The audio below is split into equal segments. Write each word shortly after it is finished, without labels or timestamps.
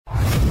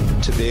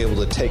to be able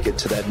to take it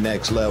to that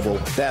next level.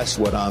 That's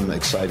what I'm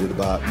excited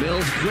about.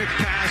 Mills, quick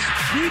pass.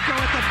 Nico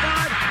at the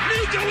 5.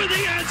 Nico in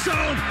the end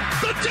zone.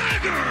 The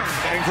dagger.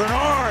 And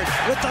Grenard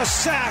with the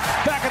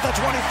sack back at the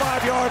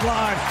 25-yard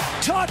line.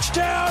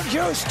 Touchdown,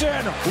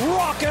 Houston.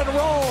 Rock and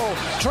roll.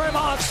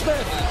 Tremont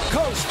Smith,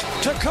 coast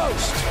to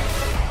coast.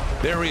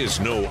 There is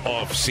no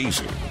off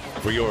season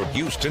for your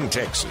Houston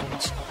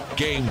Texans.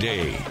 Game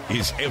day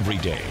is every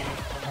day.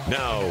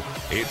 Now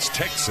it's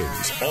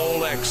Texans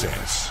All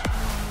Access.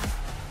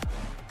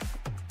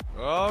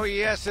 Oh,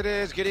 yes, it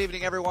is. Good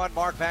evening, everyone.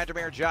 Mark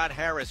Vandermeer, John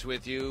Harris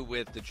with you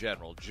with the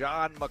General.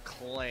 John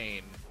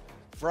McClain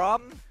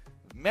from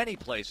many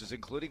places,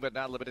 including but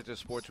not limited to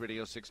Sports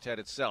Radio 610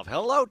 itself.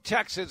 Hello,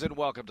 Texans, and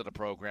welcome to the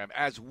program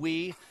as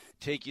we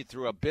take you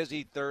through a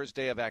busy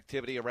Thursday of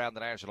activity around the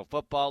National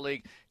Football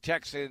League.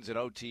 Texans and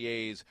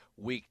OTAs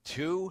week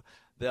 2.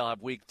 They'll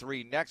have week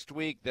 3 next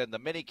week, then the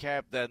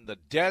minicamp, then the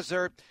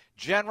desert.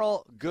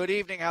 General, good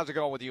evening. How's it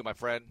going with you, my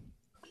friend?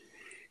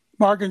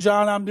 Mark and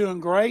John, I'm doing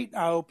great.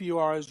 I hope you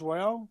are as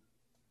well.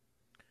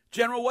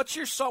 General, what are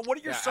your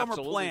summer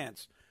absolutely.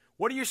 plans?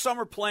 What are your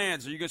summer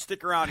plans? Are you going to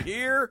stick around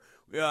here?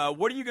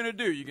 What are you going to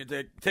do? You can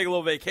take a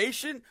little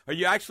vacation? Are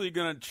you actually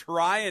going to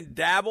try and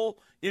dabble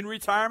in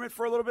retirement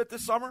for a little bit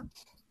this summer?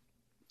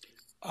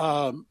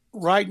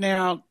 Right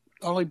now,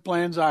 only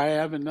plans I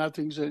have, and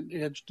nothing's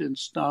etched in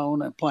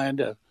stone. I plan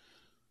to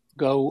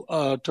go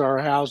to our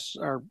house,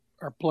 our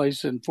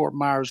place in Fort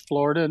Myers,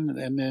 Florida,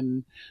 and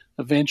then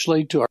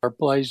eventually to our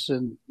place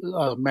in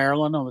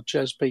Maryland on the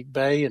Chesapeake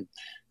Bay, and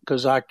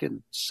because I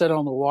can sit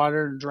on the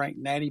water and drink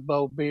Natty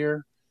Boh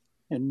beer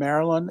in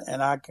Maryland,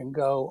 and I can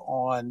go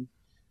on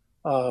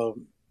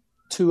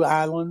 2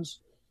 islands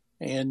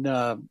in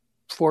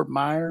Fort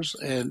Myers,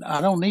 and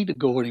I don't need to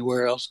go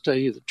anywhere else, to tell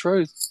you the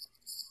truth.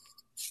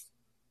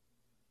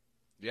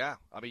 Yeah,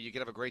 I mean, you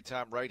can have a great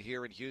time right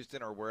here in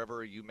Houston or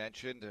wherever you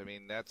mentioned. I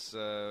mean, that's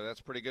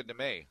pretty good to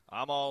me.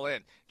 I'm all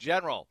in.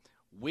 General,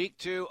 week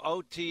 2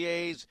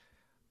 OTAs,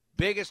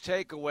 biggest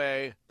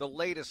takeaway, the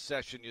latest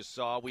session you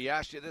saw. We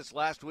asked you this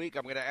last week.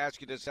 I'm going to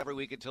ask you this every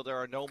week until there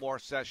are no more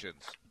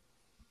sessions.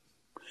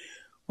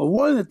 Well,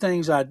 one of the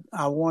things I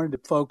wanted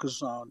to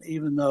focus on,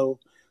 even though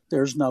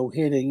there's no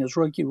hitting, is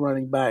rookie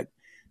running back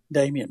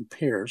Dameon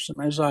Pierce.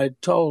 And as I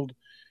told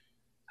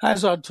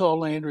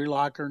Landry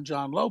Locker and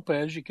John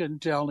Lopez, you couldn't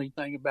tell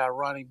anything about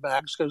running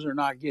backs because they're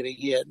not getting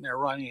hit and they're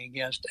running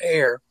against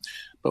air.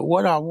 But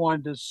what I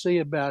wanted to see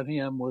about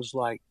him was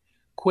like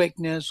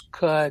quickness,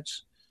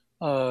 cuts,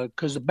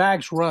 because the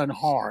backs run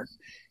hard,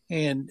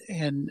 and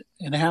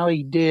how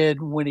he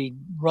did when he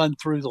run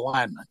through the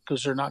lineman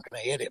because they're not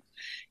going to hit him,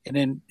 and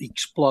then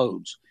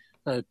explodes,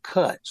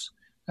 cuts.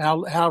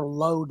 How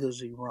low does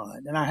he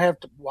run? And I have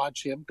to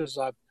watch him because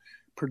I've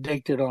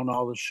predicted on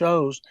all the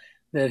shows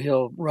that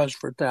he'll rush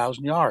for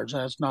 1,000 yards.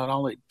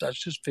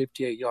 That's just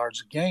 58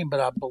 yards a game. But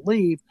I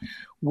believe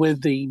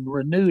with the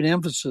renewed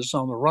emphasis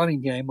on the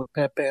running game with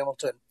Pep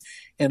Hamilton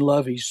and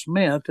Lovie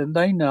Smith, and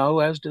they know,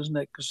 as does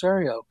Nick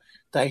Caserio,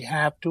 they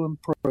have to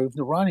improve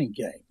the running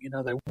game. You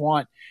know, they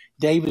want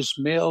Davis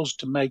Mills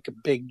to make a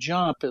big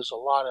jump, as a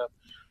lot of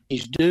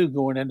these do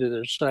going into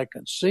their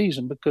second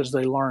season because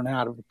they learn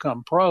how to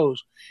become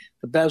pros.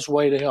 The best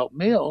way to help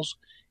Mills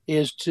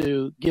is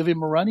to give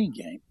him a running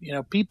game. You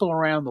know, people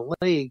around the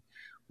league,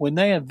 when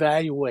they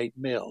evaluate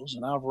Mills,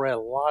 and I've read a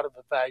lot of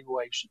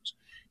evaluations,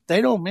 they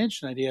don't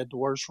mention that he had the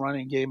worst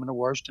running game and the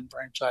worst in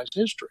franchise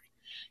history.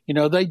 You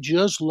know, they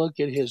just look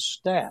at his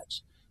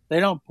stats. They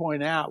don't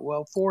point out,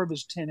 well, 4 of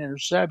his 10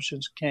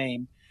 interceptions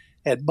came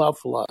at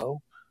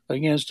Buffalo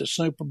against a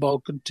Super Bowl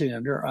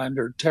contender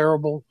under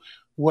terrible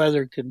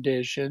weather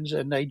conditions,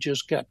 and they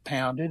just got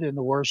pounded in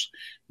the worst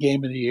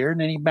game of the year,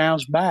 and then he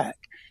bounced back.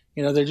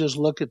 You know, they just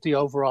look at the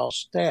overall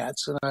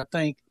stats, and I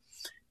think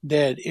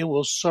that it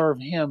will serve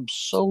him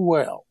so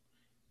well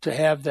to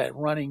have that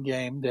running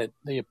game that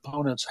the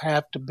opponents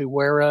have to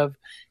beware of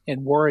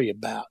and worry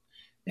about.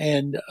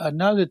 And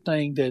another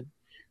thing that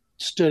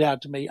stood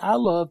out to me, I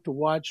love to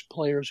watch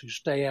players who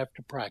stay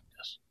after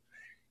practice.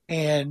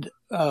 And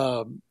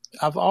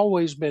I've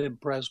always been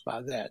impressed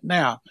by that.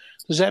 Now,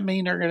 does that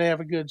mean they're going to have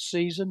a good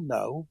season?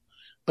 No.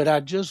 But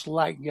I just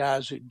like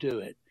guys who do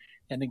it.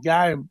 And the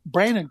guy,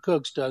 Brandon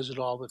Cooks, does it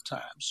all the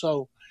time.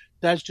 So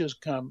that's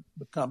just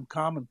become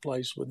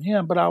commonplace with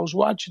him. But I was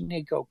watching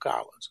Nico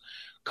Collins.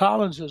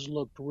 Collins has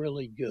looked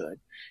really good.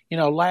 You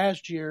know,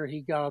 last year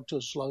he got up to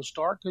a slow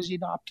start because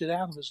he'd opted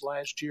out of his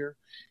last year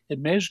at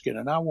Michigan.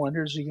 And I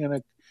wonder, is he going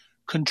to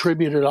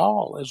contribute at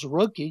all as a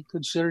rookie,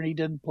 considering he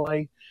didn't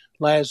play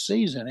last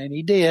season? And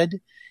he did.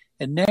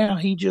 And now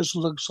he just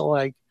looks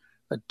like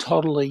a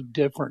totally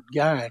different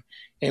guy.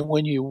 And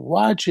when you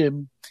watch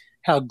him,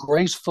 how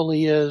graceful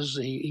he is,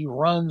 he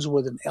runs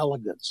with an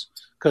elegance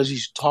because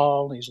he's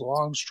tall and he's a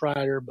long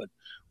strider. But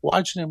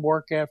watching him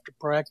work after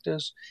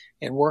practice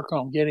and work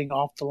on getting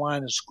off the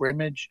line of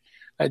scrimmage,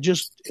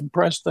 just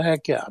impressed the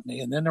heck out of me.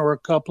 And then there were a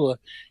couple of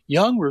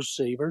young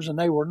receivers, and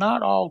they were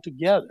not all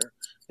together.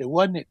 It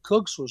wasn't that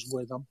Cooks was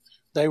with them.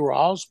 They were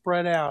all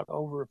spread out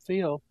over a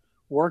field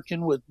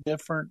working with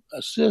different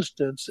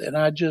assistants, and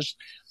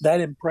that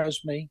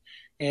impressed me.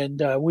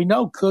 And we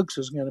know Cooks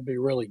is going to be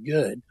really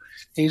good.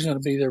 He's going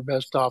to be their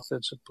best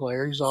offensive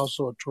player. He's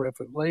also a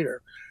terrific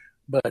leader.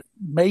 But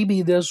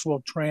maybe this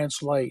will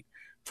translate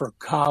for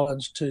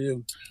Collins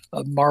to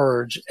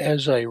emerge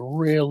as a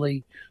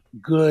really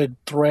good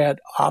threat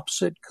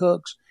opposite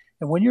Cooks.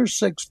 And when you're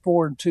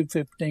 6'4" and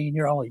 215,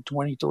 you're only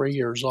 23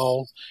 years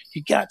old.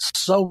 You got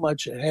so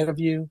much ahead of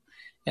you.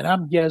 And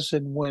I'm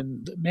guessing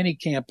when the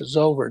minicamp is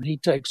over and he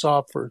takes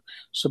off for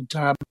some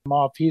time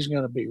off, he's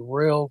going to be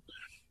real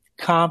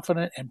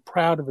confident and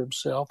proud of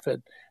himself at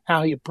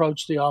how he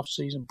approached the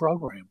offseason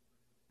program.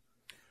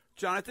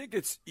 John, I think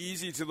it's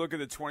easy to look at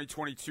the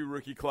 2022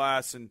 rookie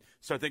class and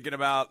start thinking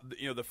about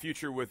the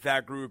future with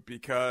that group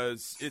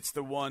because it's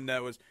the one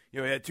that was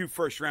it had 2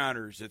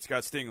 first-rounders. It's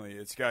got Stingley.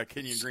 It's got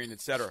Kenyon Green,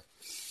 etc.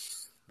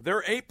 There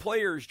are 8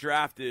 players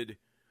drafted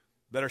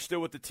that are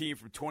still with the team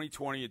from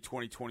 2020 and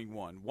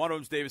 2021. One of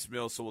them is Davis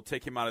Mills, so we'll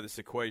take him out of this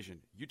equation.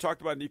 You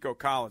talked about Nico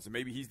Collins, and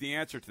maybe he's the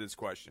answer to this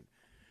question.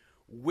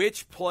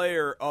 Which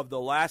player of the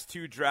last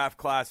 2 draft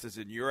classes,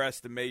 in your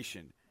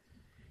estimation,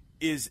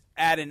 is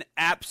at an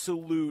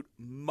absolute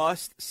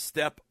must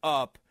step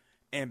up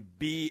and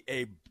be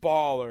a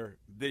baller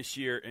this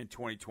year in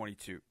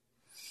 2022?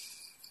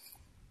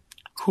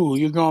 Cool.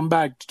 You're going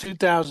back to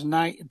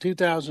 2009,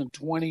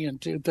 2020, and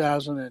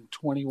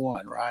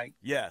 2021, right?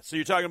 Yeah. So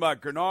you're talking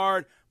about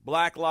Grenard,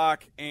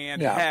 Blacklock,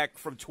 and Heck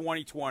from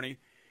 2020.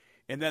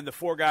 And then the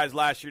 4 guys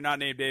last year not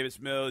named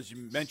Davis Mills.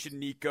 You mentioned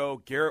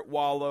Nico, Garrett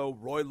Wallow,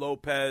 Roy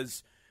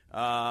Lopez,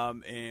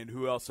 and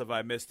who else have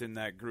I missed in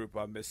that group?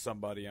 I missed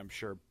somebody, I'm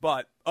sure.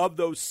 But of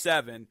those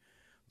 7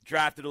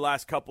 drafted the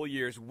last couple of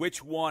years,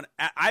 which one?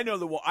 I know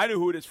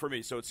who it is for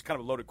me, so it's kind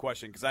of a loaded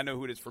question because I know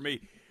who it is for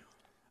me.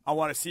 I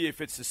want to see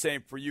if it's the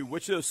same for you.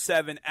 Which of those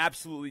 7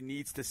 absolutely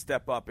needs to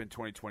step up in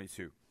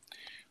 2022?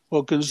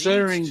 Well,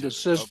 considering the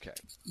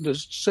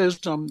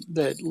system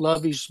that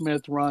Lovie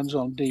Smith runs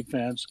on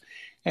defense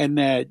and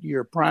that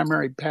your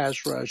primary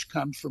pass rush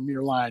comes from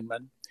your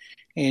linemen,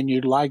 and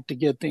you'd like to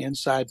get the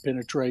inside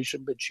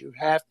penetration, but you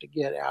have to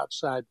get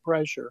outside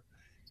pressure.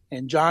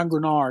 And John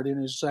Grenard in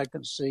his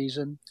second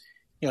season,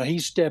 he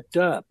stepped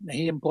up.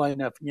 He didn't play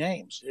enough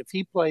games. If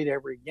he played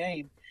every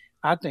game,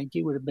 I think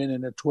he would have been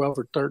in a 12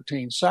 or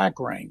 13 sack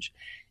range.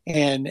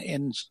 And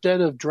instead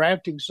of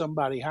drafting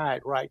somebody high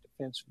at right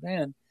defensive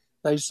end,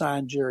 they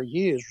signed Jerry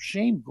Hughes.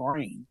 Rasheem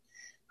Green,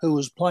 who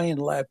was playing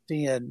left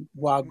end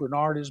while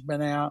Grenard has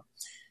been out,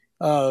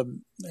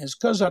 it's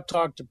because I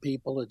talked to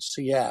people at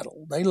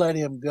Seattle. They let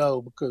him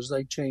go because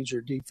they changed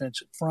their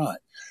defensive front.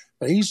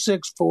 But he's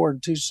 6'4"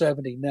 and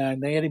 279.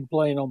 They had him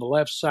playing on the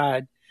left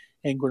side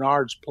in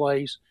Grenard's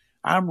place.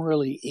 I'm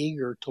really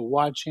eager to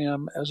watch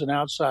him as an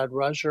outside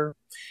rusher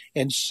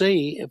and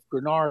see if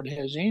Grenard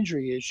has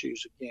injury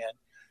issues again.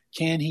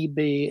 Can he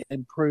be an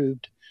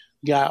improved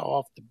guy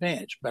off the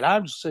bench? But I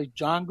would say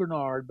John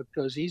Grenard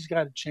because he's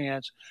got a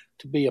chance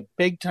to be a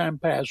big-time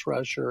pass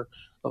rusher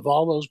of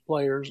all those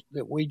players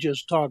that we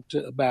just talked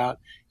about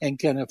and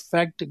can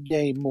affect the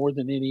game more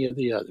than any of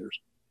the others.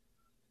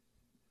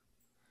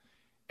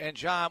 And,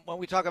 John, when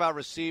we talk about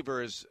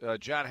receivers,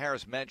 John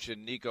Harris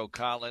mentioned Nico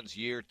Collins,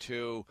 year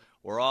 2.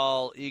 We're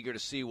all eager to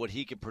see what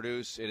he can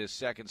produce in his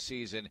second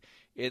season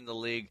in the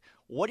league.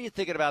 What are you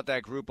thinking about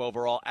that group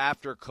overall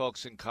after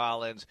Cooks and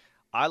Collins?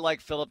 I like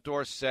Philip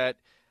Dorsett.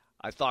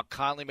 I thought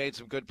Conley made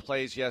some good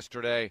plays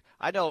yesterday.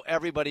 I know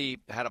everybody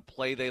had a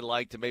play they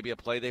liked and maybe a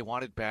play they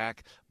wanted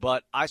back,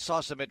 but I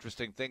saw some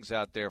interesting things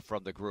out there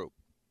from the group.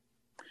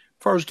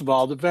 First of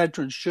all, the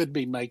veterans should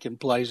be making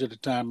plays at a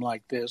time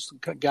like this.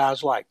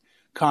 Guys like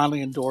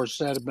Conley and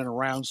Dorsett have been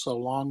around so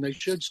long, they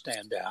should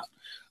stand out.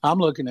 I'm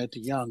looking at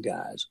the young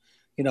guys.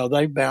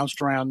 They've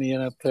bounced around the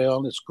NFL,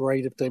 and it's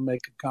great if they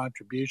make a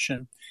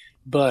contribution.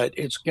 But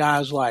it's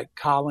guys like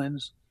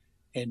Collins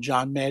and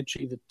John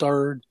Mechie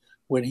III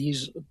when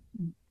he's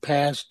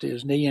past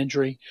his knee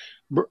injury.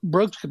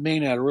 Brooks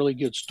Camino had a really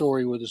good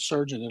story with a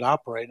surgeon that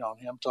operated on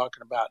him,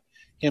 talking about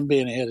him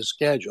being ahead of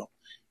schedule.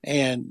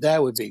 And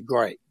that would be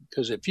great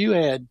because if you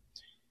had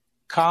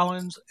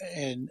Collins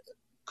and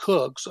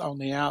Cooks on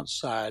the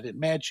outside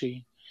and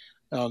Mechie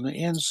on the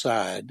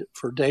inside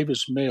for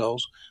Davis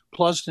Mills,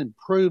 plus an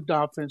improved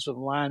offensive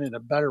line and a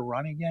better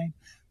running game,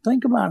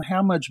 think about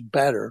how much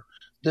better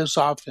this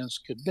offense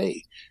could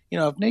be.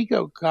 If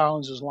Nico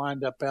Collins is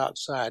lined up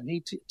outside and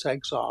he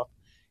takes off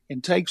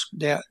and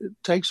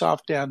takes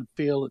off down the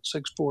field at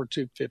 6'4",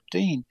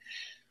 215,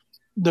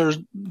 there's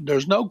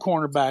no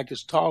cornerback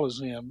as tall as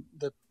him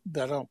that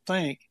I don't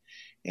think,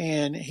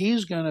 and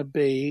he's going to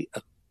be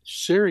a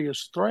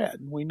serious threat.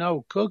 And we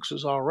know Cooks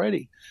is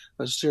already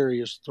a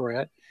serious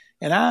threat.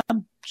 And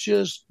I'm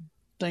just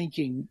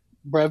thinking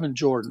Brevin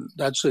Jordan,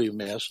 that's who you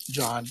missed,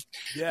 John.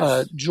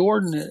 Yes.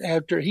 Jordan,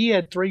 after he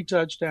had 3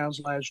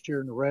 touchdowns last year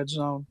in the red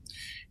zone,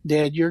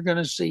 Dad, you're going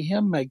to see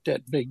him make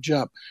that big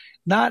jump.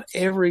 Not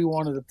every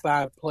one of the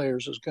 5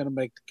 players is going to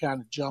make the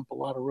kind of jump a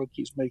lot of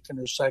rookies make in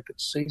their second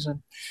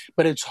season,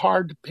 but it's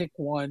hard to pick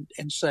one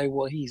and say,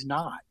 well, he's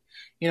not.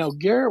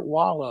 Garrett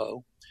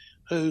Wallow,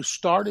 who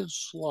started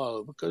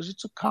slow because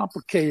it's a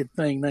complicated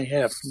thing they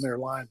have from their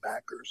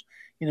linebackers.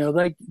 You know,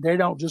 they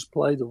don't just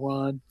play the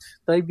run.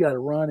 They've got to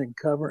run and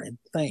cover and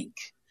think.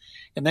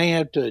 And they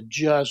have to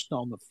adjust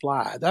on the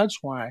fly.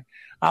 That's why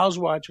I was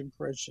watching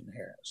Christian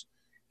Harris.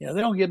 You know,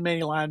 they don't get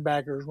many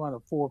linebackers run a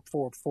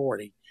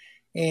 4.40.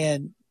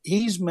 And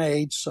he's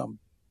made some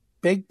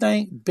big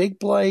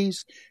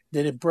plays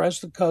that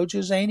impressed the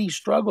coaches, and he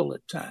struggled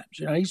at times.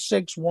 You know, he's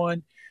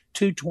 6'1",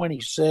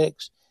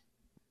 226,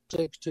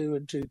 6'2",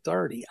 and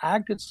 230. I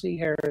could see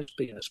Harris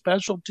being a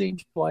special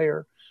teams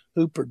player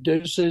who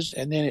produces,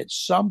 and then at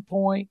some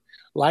point,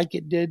 like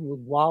it did with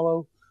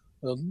Wallow,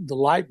 the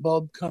light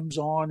bulb comes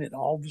on, and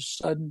all of a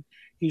sudden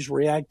he's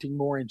reacting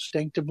more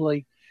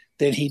instinctively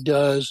than he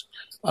does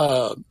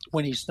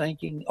when he's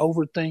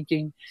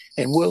overthinking,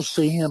 and we'll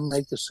see him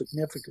make a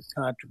significant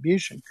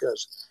contribution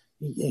because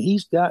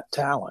he's got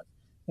talent.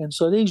 And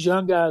so these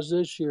young guys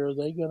this year,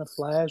 they're going to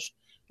flash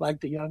like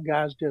the young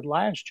guys did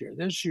last year.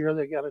 This year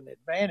they got an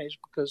advantage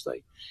because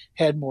they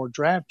had more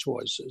draft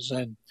choices.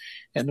 And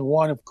the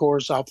one, of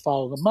course, I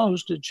follow the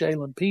most is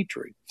Jalen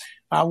Petrie.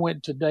 I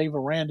went to Dave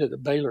Aranda, the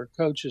Baylor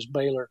coaches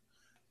Baylor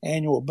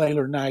annual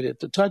Baylor night at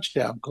the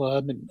Touchdown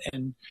Club,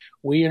 and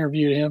we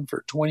interviewed him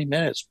for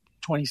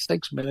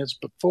 26 minutes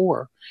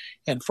before.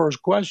 And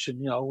first question,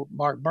 you know,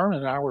 Mark Berman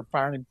and I were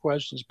firing him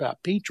questions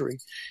about Petrie,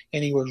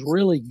 and he was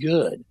really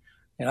good.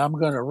 And I'm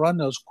going to run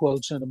those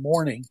quotes in the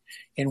morning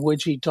in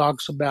which he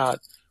talks about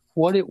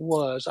what it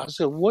was. I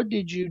said, what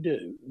did you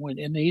do when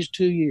in these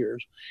 2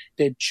 years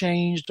that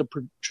changed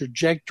the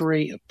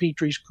trajectory of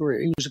Petrie's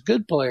career? He was a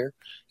good player.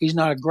 He's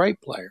not a great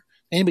player.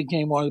 And he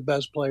became one of the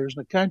best players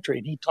in the country.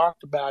 And he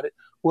talked about it,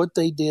 what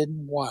they did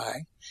and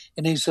why.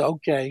 And he said,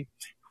 okay,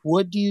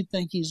 what do you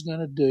think he's going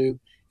to do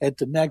at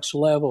the next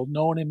level,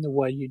 knowing him the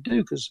way you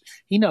do? Because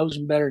he knows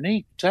him better than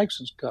any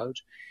Texans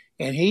coach.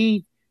 And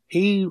he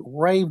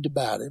raved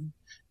about him.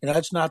 And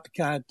that's not the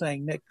kind of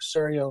thing Nick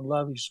Caserio and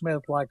Lovie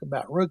Smith like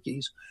about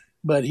rookies,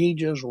 but he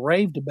just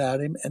raved about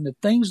him. And the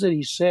things that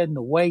he said and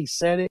the way he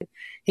said it,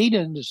 he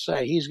didn't just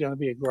say he's going to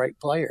be a great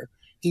player.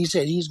 He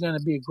said he's going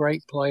to be a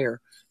great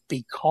player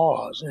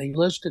because, and he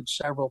listed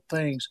several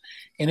things,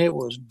 and it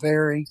was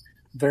very,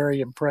 very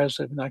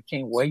impressive. And I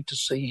can't wait to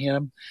see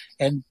him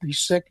and these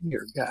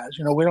second-year guys.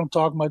 You know, we don't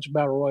talk much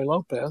about Roy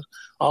Lopez.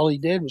 All he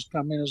did was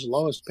come in as the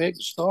lowest pick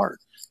to start.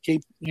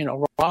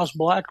 Ross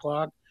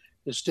Blacklock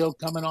is still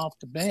coming off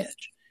the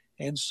bench.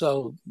 And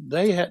so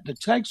the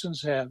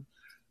Texans have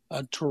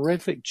a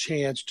terrific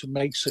chance to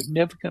make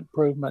significant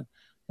improvement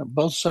on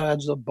both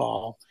sides of the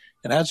ball.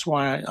 And that's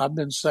why I've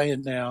been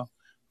saying now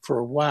for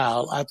a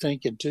while, I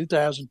think in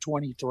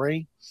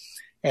 2023,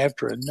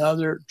 after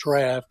another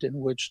draft in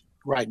which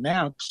right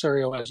now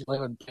Caserio has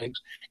 11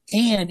 picks,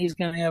 and he's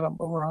going to have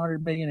over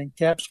 $100 million in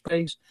cap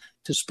space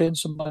to spend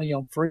some money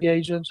on free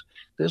agents,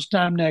 this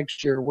time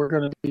next year we're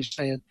going to be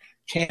saying,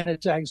 can the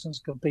Texans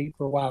compete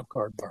for a wild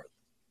card berth?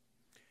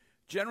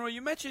 General,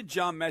 you mentioned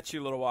John Mechie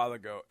a little while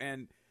ago,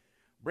 and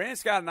Brandon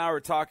Scott and I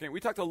were talking. We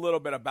talked a little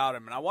bit about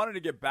him, and I wanted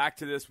to get back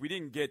to this. We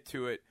didn't get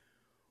to it,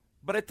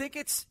 but I think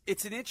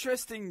it's an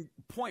interesting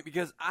point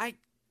because I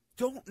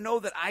don't know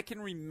that I can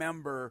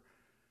remember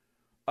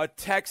a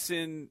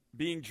Texan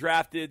being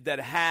drafted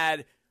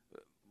that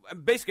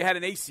basically had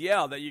an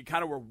ACL that you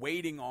kind of were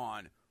waiting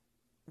on.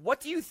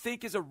 What do you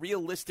think is a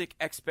realistic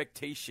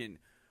expectation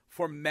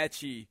for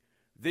Mechie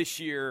this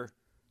year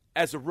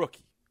as a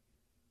rookie?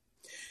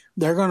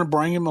 They're going to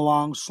bring him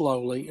along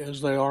slowly,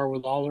 as they are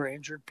with all their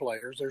injured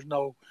players. There's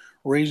no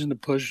reason to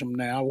push him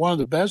now. One of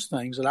the best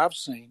things that I've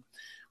seen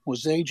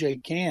was A.J.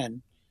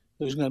 Cann,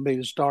 who's going to be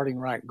the starting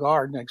right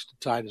guard next to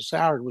Titus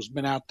Howard, was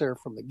been out there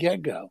from the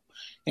get-go.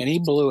 And he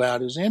blew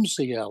out his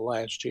MCL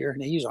last year,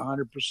 and he's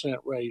 100%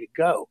 ready to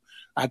go.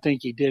 I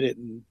think he did it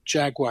in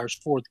Jaguars'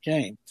 fourth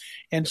game.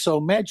 And so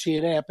Mechie,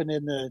 it happened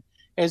in the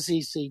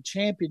SEC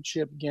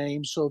championship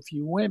game. So if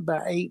you went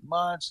by 8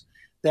 months,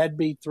 that'd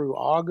be through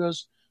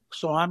August.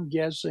 So I'm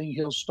guessing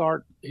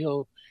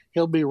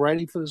he'll be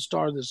ready for the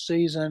start of the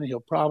season. He'll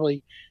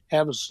probably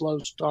have a slow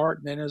start.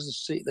 And then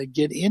as they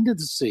get into the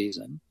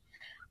season,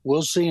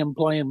 we'll see him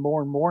playing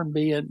more and more and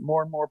being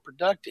more and more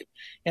productive.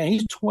 And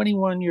he's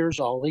 21 years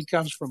old. He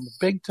comes from a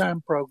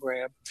big-time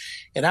program.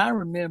 And I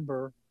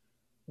remember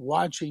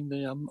watching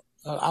them.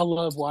 I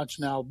love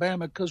watching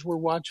Alabama because we're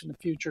watching the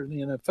future of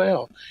the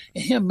NFL.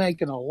 And him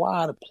making a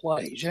lot of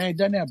plays. He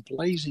doesn't have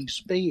blazing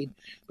speed,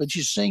 but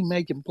you see him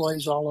making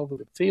plays all over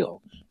the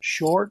field.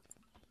 Short,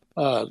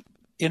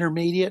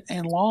 intermediate,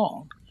 and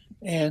long.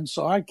 And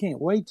so I can't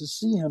wait to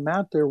see him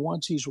out there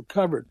once he's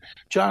recovered.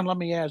 John, let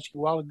me ask you,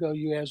 a while ago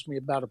you asked me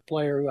about a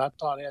player who I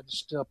thought had to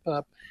step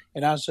up,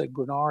 and I said,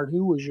 Grenard,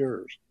 who was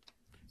yours?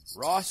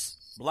 Ross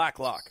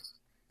Blacklock.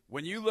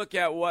 When you look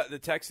at what the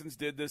Texans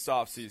did this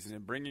offseason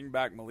in bringing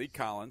back Malik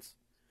Collins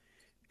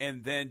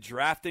and then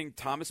drafting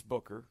Thomas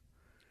Booker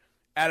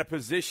at a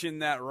position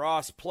that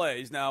Ross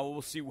plays, now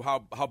we'll see how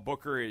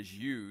Booker is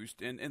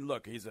used. And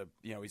look, he's a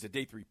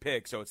day 3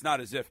 pick, so it's not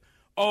as if,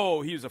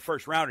 he was a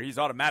first rounder, he's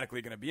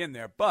automatically going to be in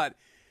there. But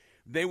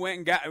they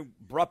went and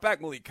brought back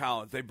Malik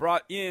Collins. They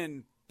brought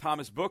in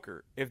Thomas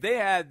Booker. If they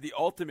had the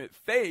ultimate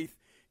faith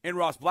in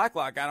Ross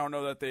Blacklock, I don't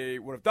know that they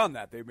would have done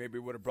that. They maybe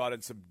would have brought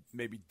in some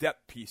maybe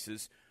depth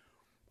pieces.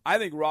 I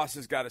think Ross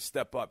has got to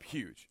step up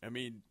huge. I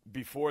mean,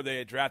 before they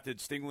had drafted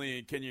Stingley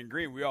and Kenyon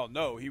Green, we all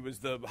know he was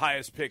the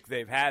highest pick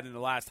they've had in the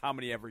last how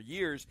many ever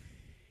years.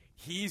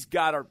 He's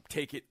got to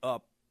take it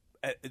up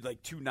at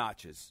like 2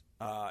 notches.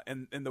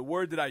 And the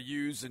word that I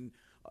use, and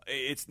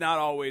it's not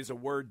always a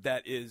word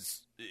that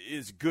is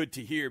good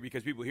to hear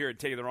because people hear it and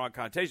take it the wrong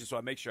connotation, so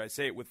I make sure I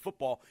say it with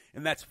football,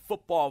 and that's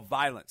football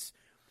violence.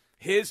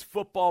 His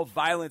football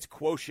violence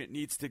quotient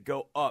needs to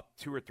go up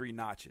 2 or 3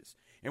 notches.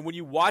 And when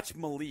you watch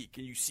Malik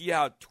and you see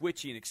how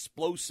twitchy and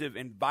explosive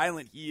and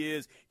violent he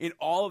is in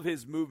all of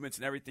his movements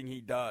and everything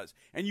he does,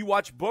 and you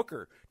watch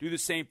Booker do the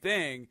same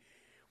thing,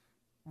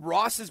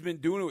 Ross has been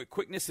doing it with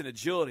quickness and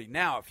agility.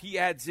 Now, if he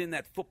adds in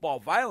that football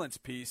violence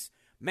piece,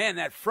 man,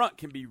 that front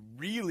can be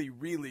really,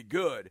 really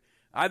good.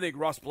 I think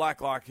Ross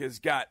Blacklock has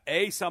got,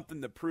 A,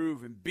 something to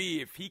prove, and B,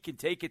 if he can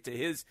take it to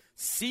his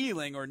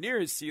ceiling or near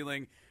his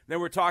ceiling, then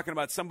we're talking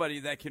about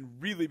somebody that can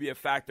really be a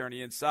factor on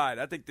the inside.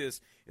 I think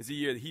this is a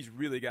year that he's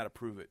really got to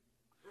prove it.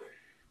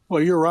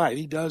 Well, you're right.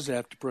 He does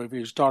have to prove.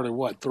 He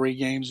started, 3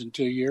 games in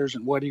 2 years,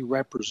 and what he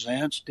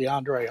represents,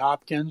 DeAndre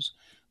Hopkins,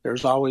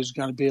 there's always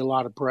going to be a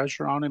lot of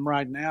pressure on him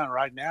right now. And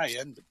right now,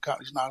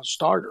 he's not a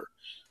starter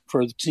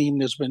for the team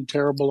that's been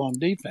terrible on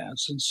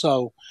defense. And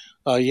so,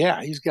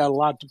 he's got a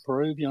lot to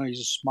prove.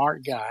 He's a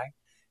smart guy.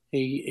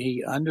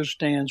 He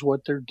understands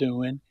what they're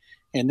doing,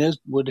 and this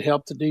would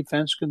help the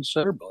defense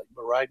considerably.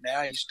 But right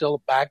now, he's still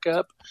a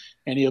backup,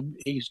 and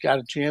he's got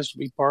a chance to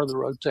be part of the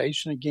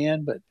rotation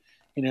again. But,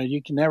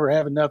 you can never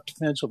have enough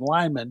defensive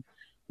linemen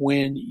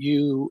when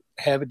you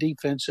have a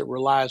defense that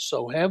relies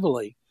so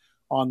heavily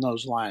on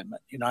those linemen.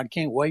 I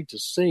can't wait to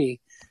see,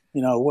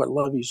 what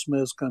Lovie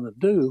Smith's going to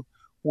do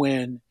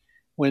when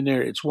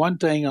it's one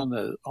thing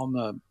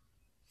on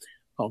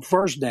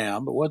first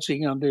down, but what's he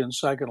going to do in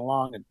second and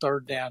long and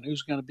third down?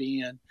 Who's going to be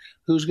in?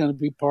 Who's going to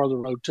be part of the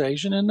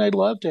rotation? And they'd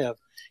love to have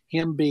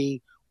him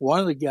be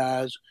one of the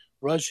guys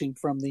rushing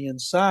from the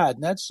inside.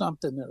 And that's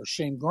something that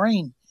Rasheem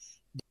Green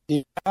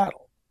did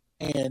battle.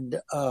 And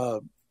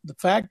the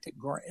fact that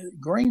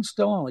Green's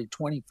still only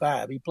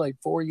 25, he played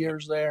 4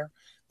 years there.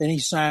 Then he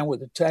signed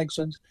with the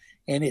Texans.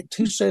 And at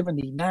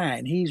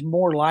 279, he's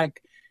more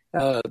like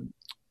a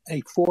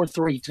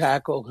 4-3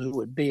 tackle who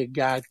would be a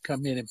guy to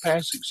come in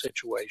passing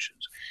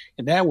situations.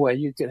 And that way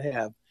you could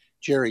have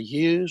Jerry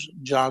Hughes,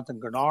 Jonathan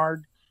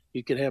Grenard.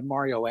 You could have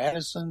Mario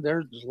Addison.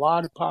 There's a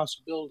lot of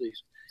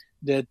possibilities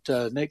that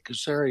Nick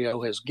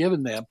Caserio has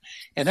given them.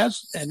 And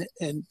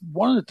and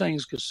one of the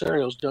things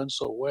Caserio's done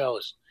so well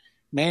is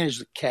manage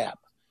the cap.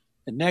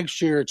 And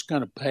next year it's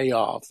going to pay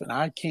off. And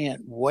I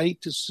can't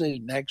wait to see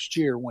next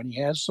year when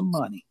he has some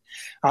money.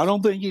 I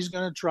don't think he's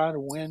going to try to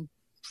win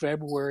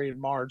February and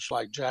March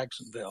like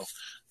Jacksonville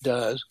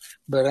does.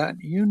 But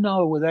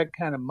with that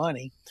kind of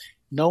money,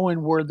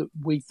 knowing where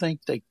we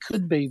think they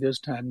could be this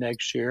time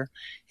next year,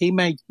 he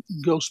may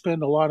go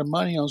spend a lot of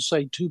money on,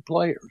 say, 2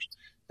 players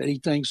that he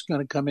thinks is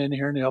going to come in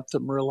here and help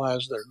them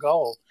realize their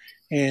goal.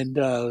 And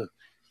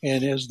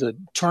as the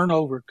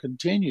turnover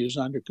continues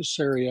under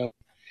Caserio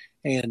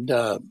and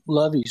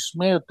Lovie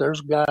Smith,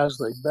 there's guys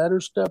they better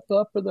step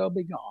up or they'll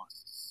be gone.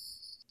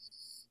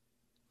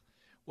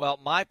 Well,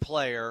 my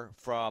player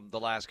from the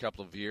last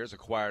couple of years,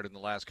 acquired in the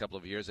last couple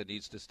of years that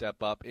needs to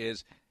step up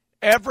is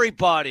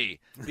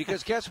everybody.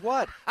 Because guess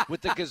what?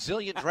 With the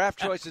gazillion draft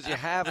choices you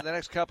have in the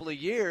next couple of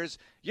years,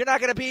 you're not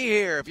going to be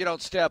here if you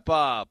don't step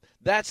up.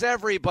 That's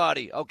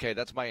everybody. Okay,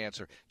 that's my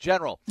answer.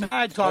 General,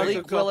 I talked to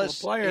a couple Willis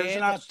of players,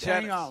 and hang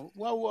tennis. on.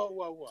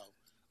 Whoa.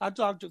 I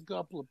talked to a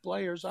couple of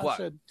players.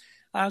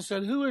 I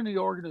said, who in the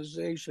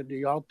organization do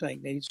y'all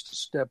think needs to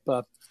step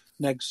up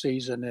next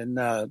season? And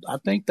I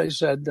think they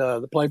said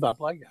the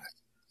play-by-play guy.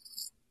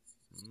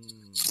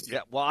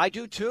 Yeah, well, I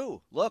do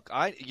too. Look,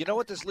 you know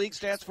what this league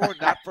stands for?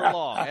 Not for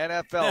long.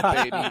 NFL,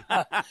 baby.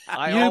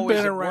 I always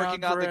am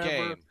working on the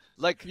game.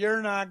 Like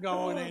you're not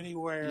going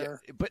anywhere.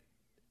 Yeah, but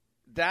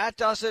that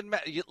doesn't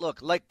matter.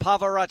 Look, like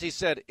Pavarotti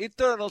said,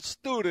 eternal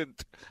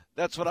student.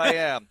 That's what I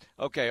am.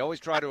 Okay, always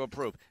try to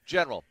improve.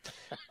 General,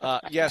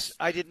 yes,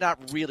 I did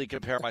not really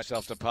compare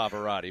myself to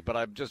Pavarotti, but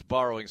I'm just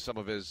borrowing some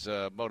of his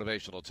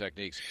motivational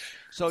techniques.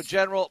 So,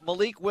 General,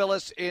 Malik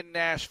Willis in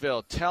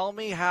Nashville, tell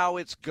me how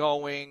it's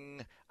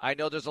going. I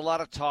know there's a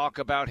lot of talk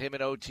about him in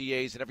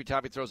OTAs, and every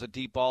time he throws a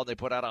deep ball and they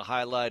put out a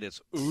highlight,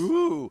 it's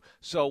ooh.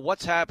 So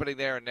what's happening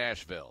there in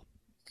Nashville?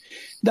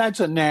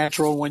 That's a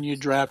natural when you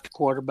draft a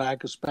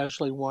quarterback,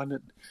 especially one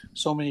that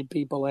so many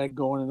people had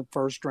going in the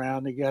first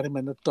round. They got him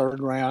in the third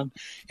round.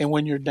 And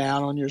when you're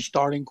down on your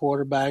starting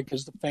quarterback,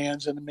 as the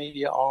fans and the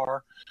media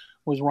are,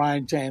 with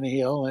Ryan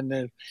Tannehill,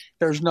 and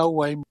there's no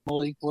way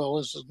Malik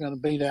Willis is going to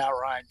beat out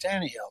Ryan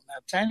Tannehill.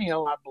 Now,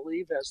 Tannehill, I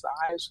believe, has the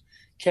highest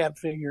cap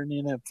figure in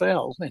the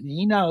NFL, and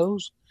he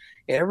knows,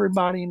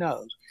 everybody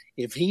knows,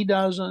 if he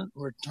doesn't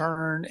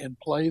return and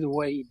play the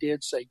way he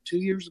did, say, 2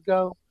 years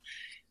ago,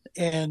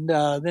 and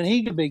then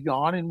he could be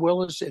gone. And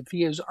Willis, if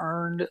he has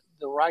earned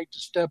the right to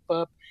step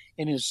up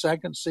in his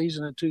second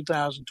season of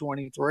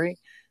 2023,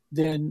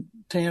 then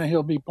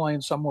Tannehill be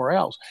playing somewhere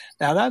else.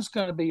 Now, that's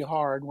going to be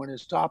hard when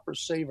his top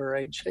receiver,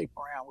 A.J.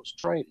 Brown, was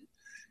traded.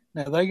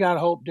 Now, they got to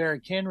hope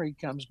Derrick Henry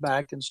comes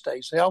back and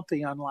stays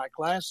healthy, unlike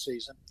last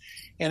season.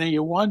 And then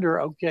you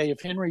wonder, okay,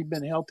 if Henry had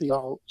been healthy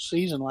all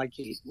season like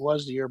he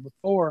was the year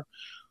before,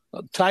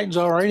 Titans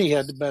already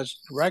had the best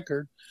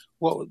record.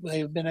 What would they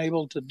have been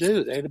able to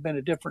do? They'd have been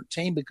a different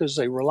team because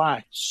they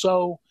rely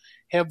so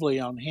heavily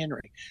on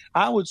Henry.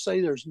 I would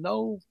say there's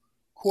no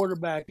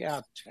quarterback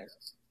out there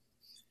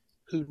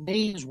who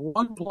needs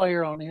one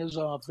player on his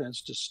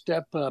offense to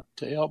step up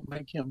to help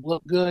make him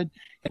look good,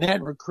 and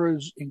that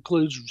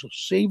includes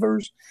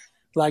receivers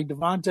like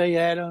Devontae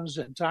Adams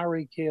and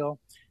Tyreek Hill.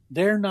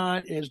 They're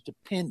not as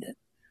dependent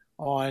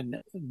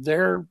on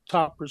their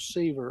top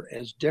receiver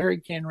as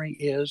Derrick Henry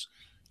is,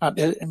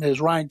 and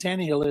as Ryan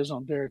Tannehill is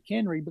on Derrick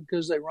Henry,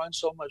 because they run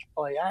so much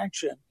play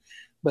action.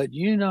 But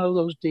you know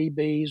those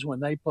DBs,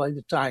 when they play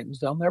the Titans,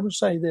 they'll never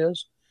say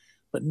this,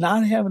 but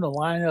not having a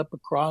lineup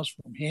across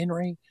from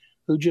Henry,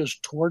 who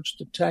just torched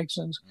the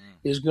Texans,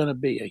 is going to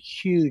be a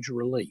huge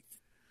relief.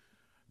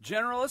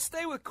 General, let's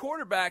stay with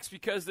quarterbacks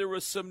because there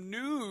was some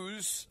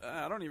news.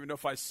 I don't even know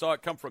if I saw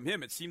it come from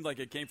him. It seemed like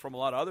it came from a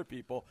lot of other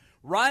people.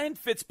 Ryan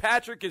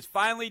Fitzpatrick is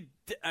finally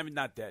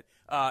not dead.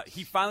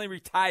 He finally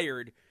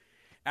retired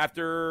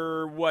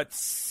after,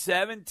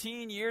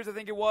 17 years, I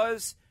think it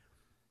was?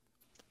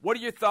 What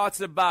are your thoughts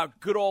about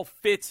good old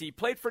Fitz? He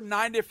played for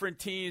 9 different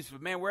teams,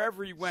 but, man,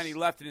 wherever he went, he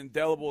left an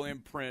indelible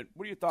imprint.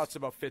 What are your thoughts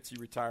about Fitz? He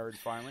retired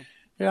finally.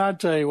 Yeah, I'll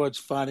tell you what's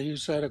funny. You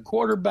said a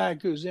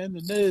quarterback who's in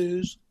the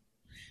news.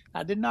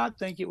 I did not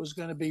think it was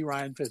going to be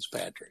Ryan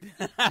Fitzpatrick.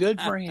 Good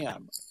for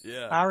him.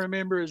 Yeah. I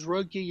remember his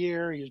rookie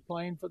year. He was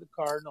playing for the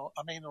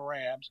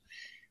Rams.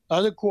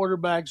 Other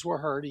quarterbacks were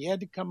hurt. He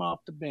had to come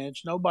off the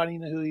bench. Nobody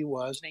knew who he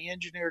was, and he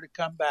engineered a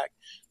comeback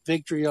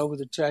victory over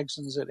the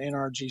Texans at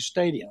NRG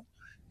Stadium.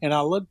 And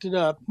I looked it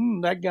up.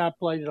 That guy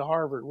played at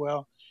Harvard.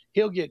 Well,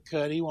 he'll get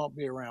cut. He won't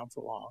be around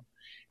for long.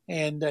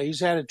 And he's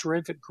had a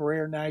terrific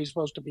career. Now he's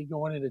supposed to be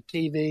going into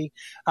TV.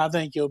 I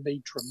think he'll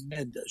be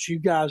tremendous. You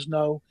guys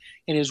know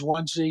in his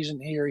one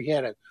season here, he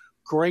had a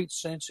great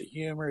sense of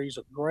humor. He's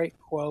a great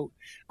quote.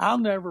 I'll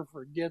never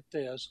forget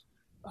this.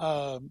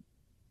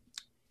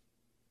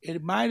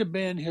 It might have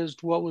been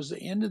what was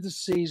the end of the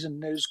season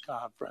news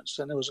conference,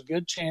 and there was a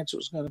good chance it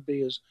was going to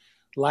be his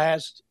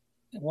last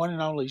one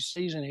and only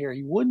season here.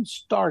 He wouldn't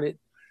start it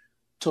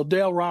till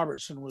Dale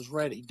Robertson was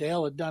ready.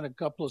 Dale had done a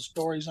couple of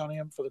stories on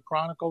him for the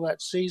Chronicle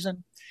that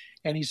season,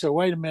 and he said,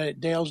 wait a minute,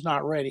 Dale's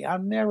not ready.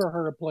 I've never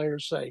heard a player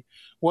say,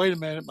 wait a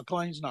minute,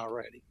 McClain's not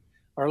ready.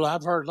 Or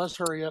I've heard, let's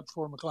hurry up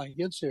before McClain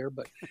gets here.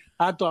 But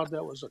I thought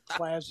that was a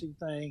classy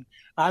thing.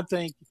 I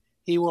think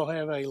he will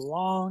have a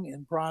long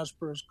and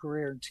prosperous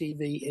career in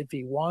TV if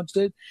he wants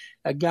it.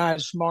 A guy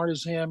as smart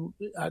as him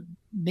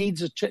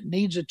needs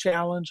a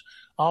challenge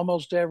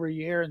almost every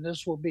year, and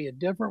this will be a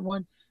different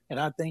one, and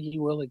I think he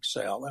will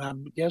excel. And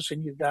I'm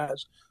guessing you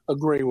guys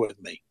agree with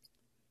me.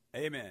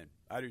 Amen.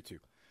 I do too.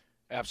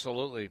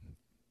 Absolutely.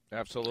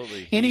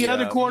 Any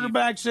other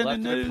quarterbacks in the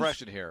news? Left an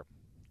impression here.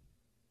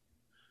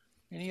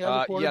 Any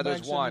other quarterbacks? Yeah,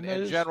 there's one. In the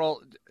news? In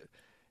general,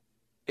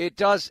 it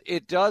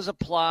does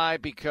apply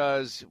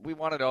because we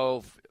want to know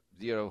if,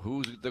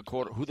 who the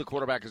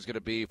quarterback is going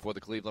to be for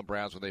the Cleveland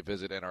Browns when they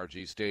visit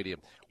NRG Stadium.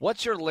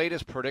 What's your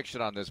latest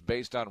prediction on this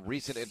based on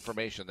recent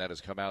information that has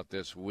come out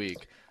this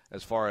week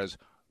as far as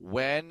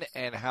when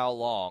and how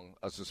long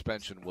a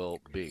suspension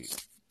will be?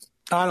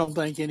 I don't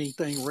think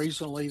anything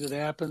recently that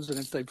happens, and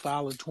if they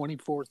file a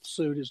 24th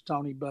suit, as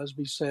Tony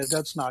Busby said,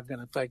 that's not going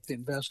to affect the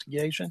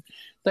investigation.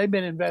 They've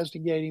been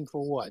investigating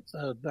for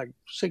like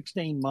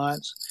 16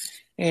 months,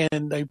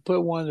 and they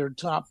put one of their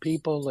top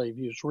people. They've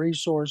used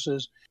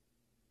resources.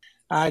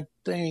 I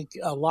think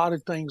a lot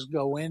of things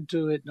go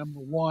into it. Number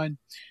one,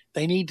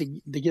 they need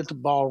to get the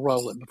ball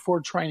rolling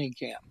before training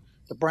camp.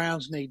 The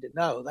Browns need to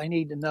know. They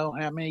need to know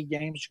how many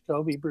games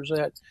Jacoby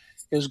Brissett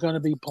is going to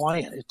be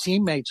playing. His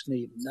teammates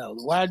need to know.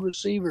 The wide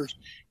receivers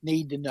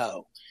need to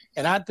know.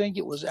 And I think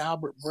it was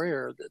Albert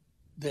Breer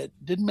that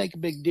didn't make a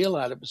big deal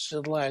out of it. But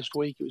said last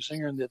week he was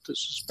hearing that the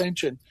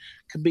suspension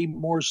could be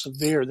more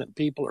severe than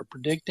people are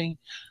predicting.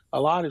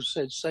 A lot have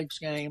said 6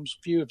 games.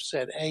 Few have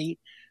said 8.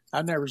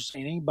 I've never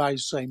seen anybody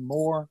say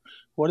more.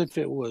 What if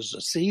it was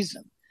a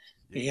season?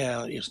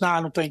 Yeah, it's not.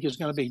 I don't think it's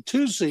going to be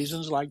 2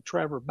 seasons like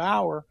Trevor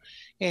Bauer.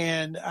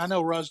 And I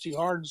know Rusty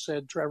Hardin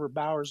said Trevor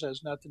Bowers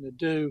has nothing to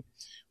do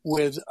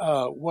with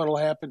what will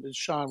happen to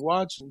Sean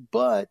Watson.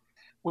 But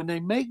when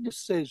they make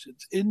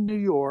decisions in New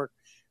York,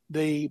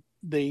 the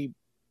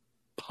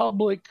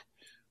public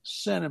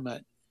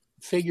sentiment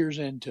figures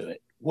into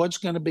it. What's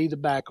going to be the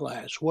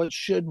backlash? What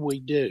should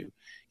we do?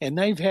 And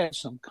they've had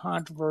some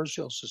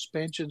controversial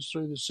suspensions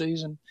through the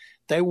season.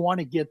 They want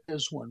to get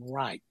this one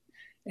right.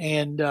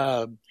 And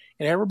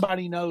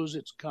everybody knows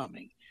it's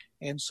coming.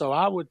 And so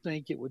I would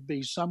think it would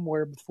be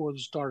somewhere before the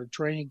start of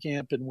training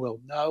camp, and we'll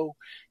know.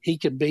 He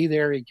can be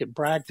there. He can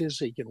practice.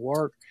 He can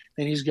work.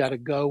 Then he's got to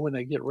go when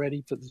they get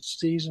ready for the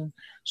season.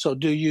 So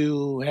do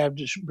you have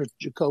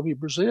Jacoby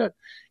Brissett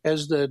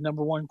as the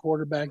number 1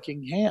 quarterback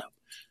in camp?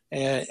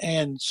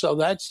 And so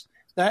that's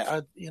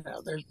that.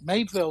 There's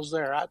Mayfield's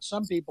there.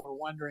 Some people are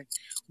wondering,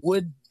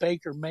 would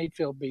Baker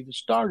Mayfield be the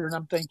starter? And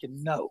I'm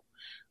thinking, no.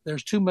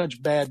 There's too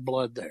much bad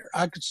blood there.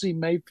 I could see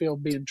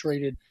Mayfield being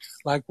treated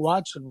like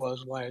Watson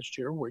was last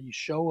year, where you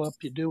show up,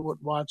 you do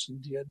what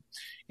Watson did,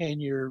 and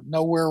you're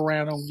nowhere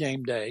around on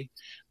game day,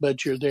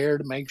 but you're there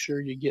to make sure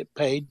you get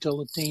paid till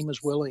the team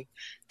is willing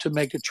to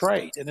make a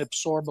trade and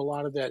absorb a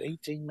lot of that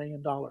 $18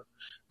 million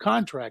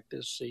contract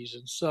this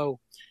season. So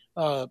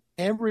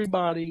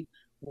everybody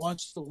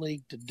wants the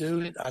league to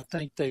do it. I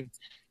think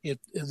if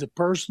the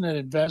person that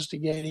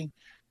investigating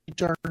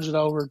turns it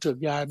over to a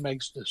guy who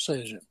makes a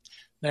decision.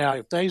 Now,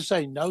 if they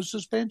say no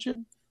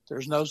suspension,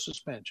 there's no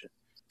suspension.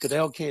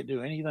 Goodell can't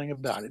do anything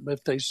about it. But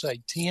if they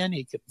say 10,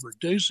 he could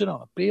reduce it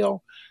on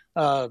appeal.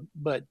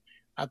 But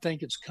I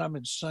think it's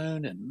coming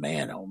soon. And,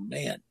 man, oh,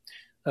 man,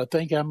 I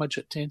think how much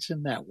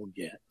attention that will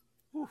get.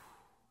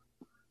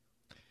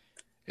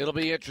 It'll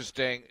be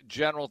interesting.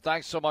 General,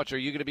 thanks so much. Are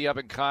you going to be up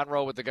in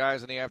Conroe with the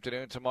guys in the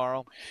afternoon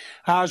tomorrow?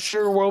 I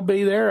sure will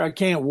be there. I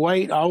can't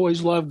wait. I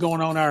always love going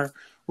on our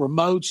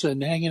remotes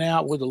and hanging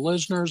out with the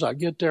listeners. I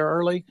get there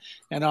early,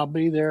 and I'll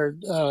be there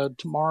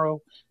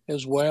tomorrow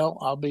as well.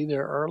 I'll be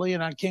there early,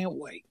 and I can't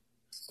wait.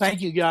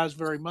 Thank you guys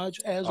very much,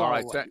 as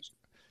always.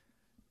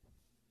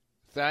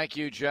 Thank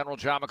you, General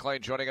John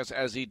McClain, joining us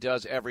as he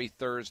does every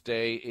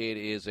Thursday. It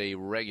is a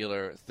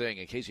regular thing,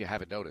 in case you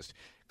haven't noticed.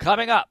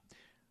 Coming up,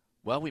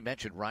 well, we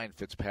mentioned Ryan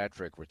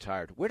Fitzpatrick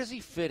retired. Where does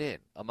he fit in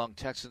among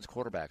Texans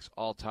quarterbacks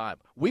all time?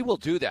 We will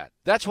do that.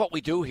 That's what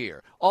we do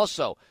here.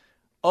 Also,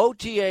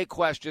 OTA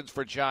questions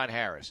for John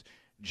Harris.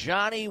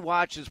 Johnny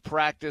watches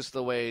practice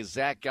the way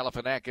Zach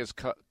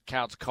Galifianakis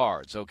counts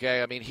cards,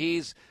 okay? I mean,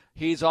 he's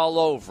all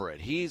over it.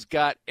 He's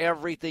got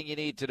everything you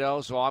need to know,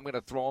 so I'm going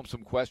to throw him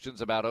some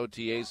questions about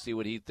OTAs, see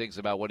what he thinks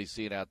about what he's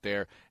seeing out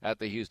there at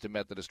the Houston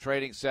Methodist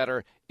Trading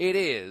Center. It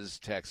is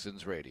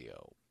Texans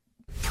Radio.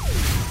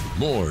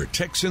 More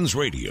Texans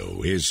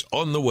Radio is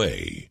on the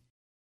way.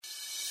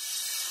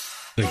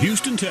 The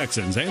Houston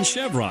Texans and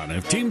Chevron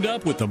have teamed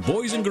up with the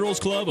Boys and Girls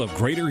Club of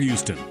Greater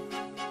Houston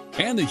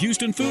and the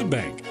Houston Food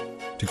Bank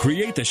to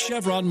create the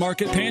Chevron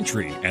Market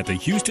Pantry at the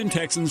Houston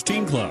Texans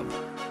Team Club.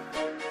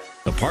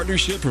 The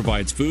partnership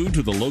provides food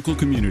to the local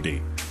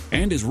community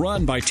and is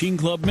run by Team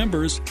Club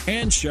members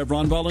and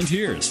Chevron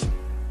volunteers.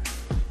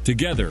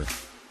 Together,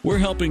 we're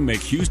helping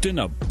make Houston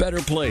a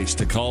better place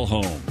to call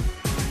home.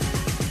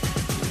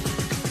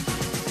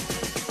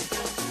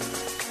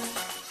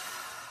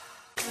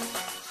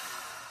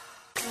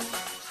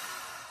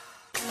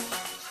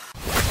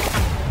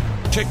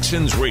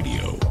 Texans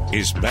Radio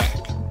is back.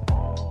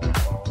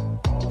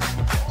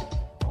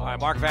 All right,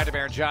 Mark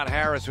Vandermeer and John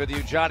Harris with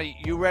you. Johnny,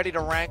 you ready to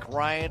rank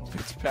Ryan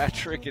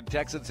Fitzpatrick in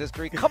Texans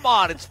history? Come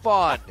on, it's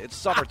fun. It's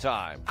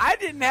summertime. I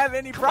didn't have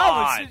any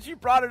problem. Since you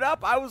brought it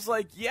up, I was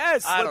like,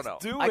 yes,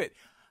 let's do it.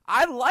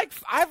 I've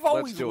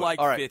always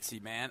liked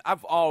Fitzy, man. I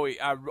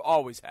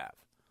always have.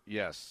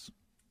 Yes.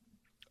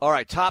 All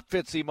right, top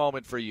Fitzy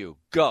moment for you.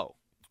 Go.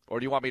 Or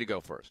do you want me to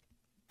go first?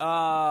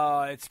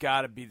 It's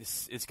got to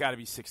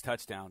be 6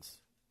 touchdowns.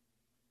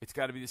 It's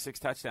got to be the 6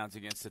 touchdowns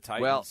against the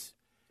Titans. Well,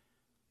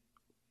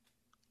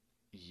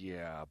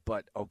 yeah,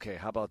 but okay,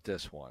 how about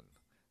this one?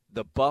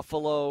 The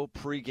Buffalo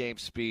pregame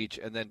speech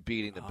and then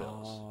beating the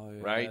Bills,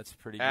 yeah, right? That's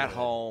pretty At good.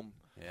 home.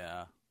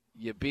 Yeah.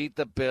 You beat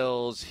the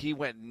Bills. He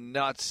went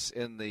nuts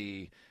in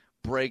the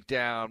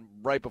breakdown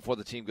right before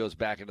the team goes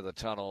back into the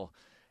tunnel.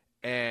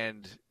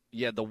 And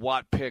you had the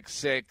Watt pick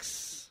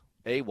six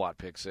in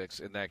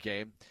that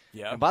game.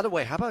 Yeah. And by the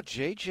way, how about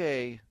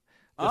JJ,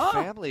 the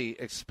family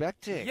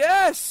expecting?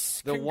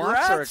 Yes. The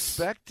Watts are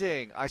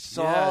expecting. I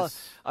saw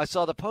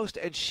the post,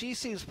 and she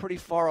seems pretty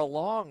far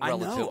along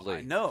relatively.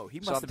 I know. He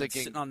must have been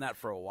sitting on that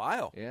for a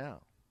while. Yeah.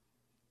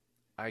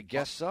 I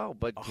guess so,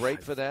 but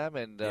great for them,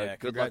 and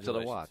good luck to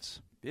the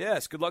Watts.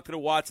 Yes, good luck to the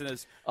Watts, and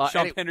as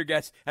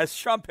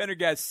Sean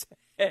Pendergast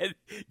said,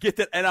 get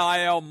that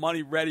NIL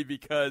money ready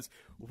because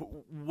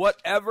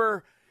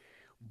whatever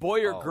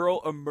boy or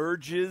girl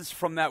emerges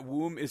from that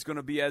womb is going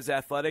to be as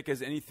athletic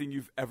as anything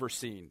you've ever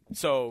seen.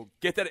 So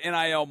get that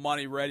NIL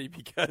money ready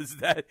because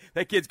that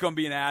kid's going to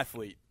be an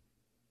athlete.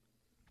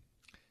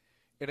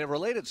 In a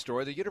related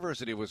story, the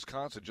University of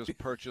Wisconsin just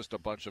purchased a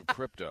bunch of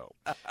crypto.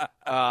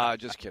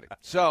 Just kidding.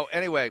 So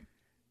anyway,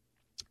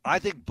 I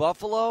think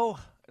Buffalo.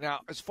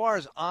 Now, as far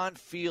as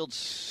on-field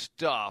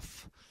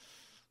stuff,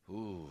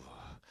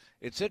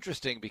 it's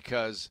interesting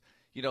because,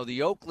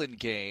 the Oakland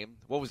game,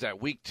 what was that,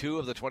 week 2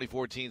 of the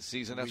 2014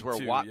 season? That's where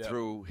Watt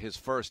threw his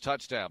first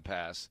touchdown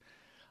pass.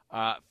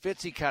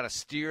 Fitzy kind of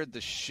steered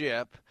the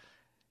ship.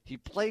 He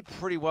played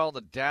pretty well in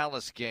the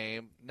Dallas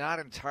game, not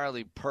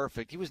entirely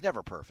perfect. He was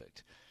never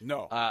perfect.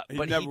 No,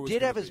 but he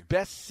did have his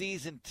best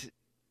season.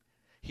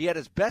 He had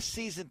his best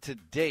season to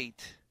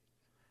date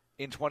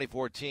in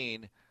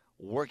 2014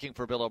 working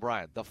for Bill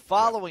O'Brien. The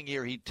following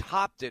year, he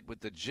topped it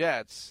with the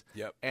Jets,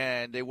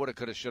 and they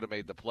could have, should have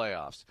made the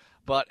playoffs.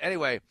 But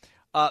anyway,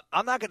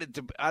 I'm not going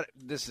to.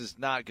 This is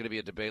not going to be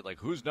a debate like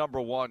who's number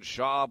one,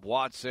 Schaub,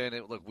 Watson.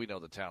 Look, we know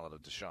the talent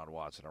of Deshaun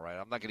Watson, all right?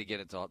 I'm not going to get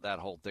into that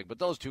whole thing, but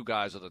those two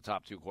guys are the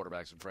top two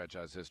quarterbacks in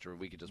franchise history.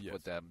 We could just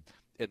put them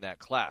in that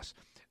class.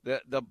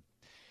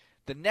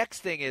 The next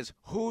thing is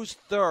who's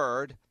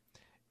third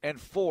and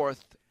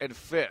fourth and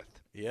fifth.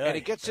 Yeah, and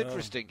it gets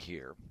interesting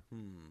here.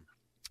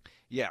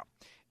 Yeah,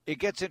 it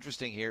gets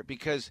interesting here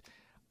because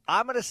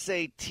I'm going to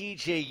say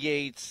T.J.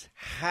 Yates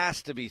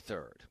has to be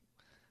third.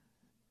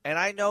 And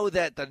I know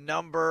that the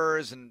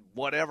numbers and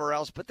whatever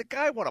else, but the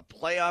guy won a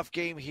playoff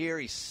game here.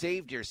 He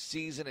saved your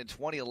season in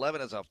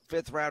 2011 as a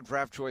fifth-round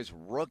draft choice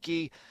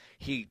rookie.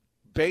 He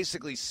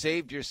basically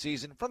saved your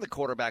season from the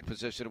quarterback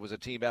position. It was a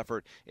team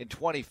effort in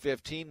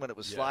 2015 when it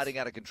was sliding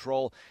out of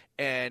control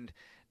and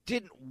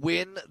didn't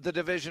win the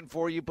division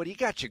for you, but he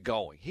got you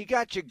going. He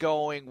got you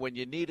going when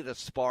you needed a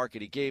spark,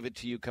 and he gave it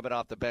to you coming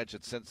off the bench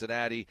at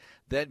Cincinnati,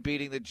 then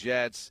beating the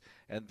Jets,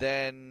 and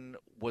then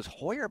was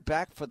Hoyer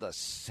back for the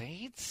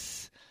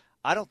Saints?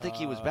 I don't think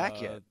he was back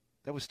yet.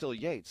 That was still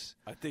Yates.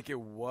 I think it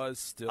was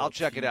still I'll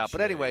check it out. But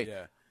anyway,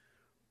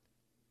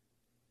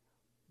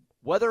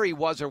 whether he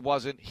was or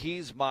wasn't,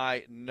 he's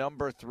my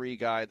number 3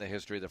 guy in the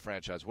history of the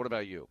franchise. What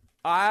about you?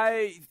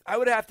 I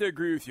would have to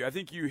agree with you. I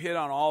think you hit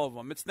on all of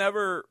them. It's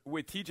never,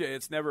 with TJ,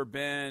 it's never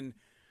been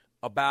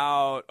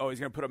about, he's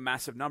going to put up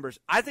massive numbers.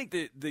 I think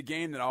the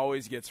game that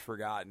always gets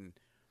forgotten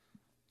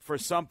for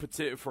some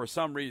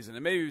reason,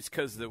 and maybe it's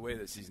because of the way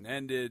the season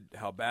ended,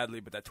 how badly,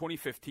 but that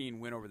 2015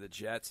 win over the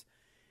Jets,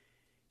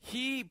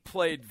 he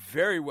played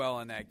very well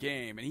in that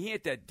game, and he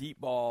hit that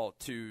deep ball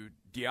to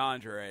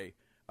DeAndre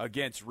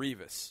against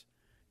Revis.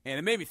 And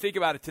it made me think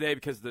about it today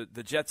because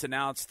the Jets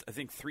announced, I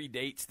think, 3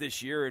 dates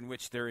this year in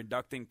which they're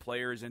inducting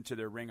players into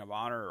their Ring of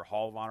Honor or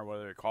Hall of Honor,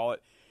 whatever they call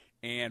it,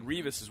 and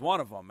Revis is one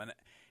of them.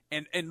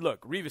 And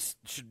look, Revis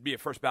should be a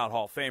first-ballot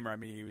Hall of Famer. I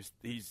mean,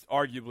 he's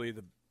arguably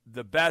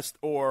the best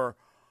or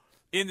 –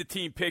 in the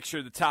team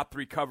picture, the top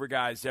 3 cover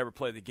guys to ever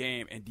play the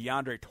game, and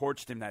DeAndre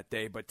torched him that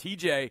day. But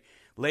TJ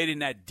laid in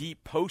that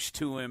deep post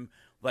to him,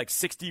 like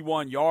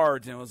 61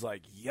 yards, and it was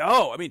like,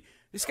 I mean,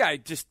 this guy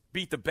just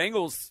beat the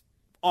Bengals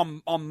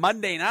on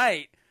Monday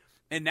night,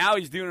 and now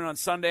he's doing it on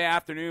Sunday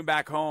afternoon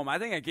back home. I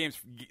think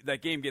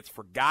that game gets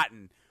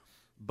forgotten,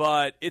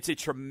 but it's a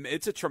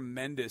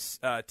tremendous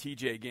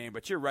TJ game.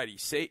 But you're right, he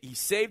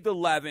saved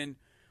 11.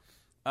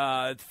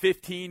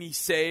 15 he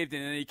saved,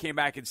 and then he came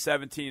back in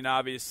 17, and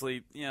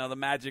obviously, the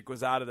magic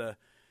was out of the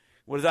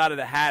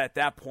hat at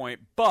that point.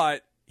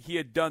 But he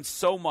had done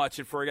so much,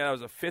 and for a guy that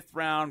was a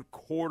 5th-round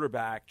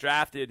quarterback,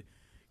 drafted,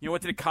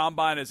 went to the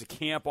combine as a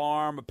camp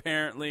arm,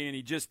 apparently, and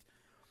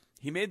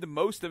he made the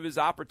most of his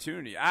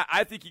opportunity.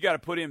 I think you got to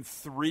put him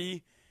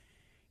 3.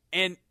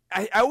 And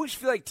I always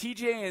feel like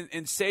TJ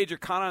and Sage are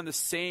kind of on the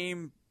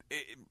same,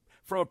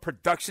 from a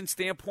production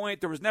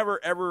standpoint. There was never,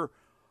 ever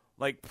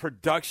like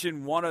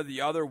production one or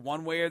the other,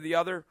 one way or the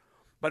other.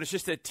 But it's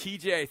just that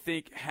TJ, I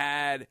think,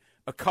 had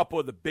a couple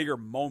of the bigger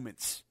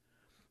moments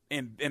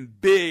and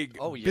big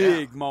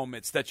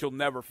moments that you'll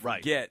never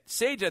forget. Right.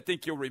 Sage, I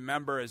think you'll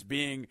remember as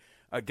being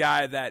a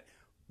guy that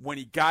when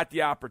he got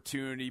the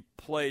opportunity,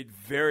 played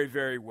very,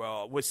 very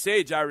well. With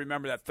Sage, I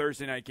remember that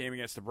Thursday night game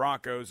against the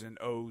Broncos in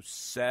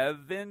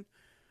 2007.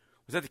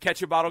 Was that the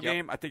catch-a-bottle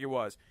game? I think it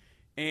was.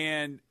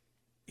 And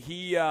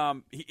he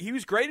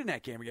was great in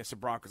that game against the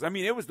Broncos. I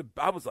mean, I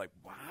was like,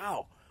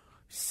 wow,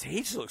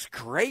 Sage looks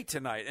great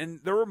tonight.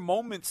 And there were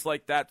moments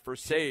like that for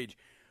Sage.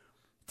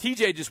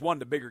 TJ just won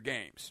the bigger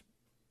games.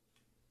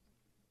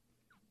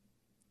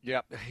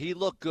 Yeah, he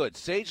looked good.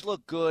 Sage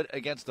looked good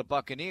against the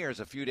Buccaneers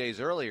a few days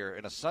earlier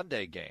in a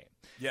Sunday game.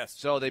 Yes.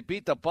 So they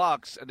beat the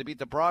Bucs and they beat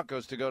the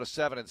Broncos to go to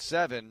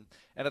 7-7. And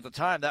at the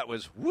time, that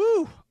was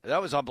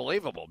that was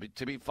unbelievable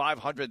to be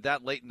 500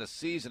 that late in the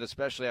season,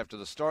 especially after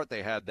the start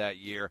they had that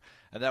year.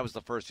 And that was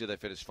the first year they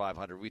finished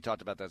 500. We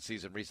talked about that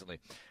season recently.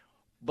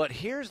 But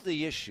here's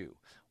the issue: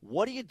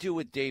 what do you do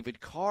with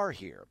David Carr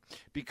here?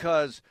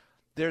 Because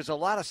there's a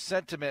lot of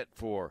sentiment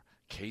for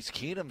Case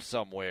Keenum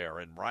somewhere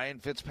and Ryan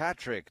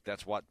Fitzpatrick.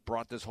 That's what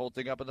brought this whole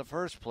thing up in the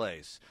first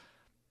place.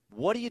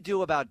 What do you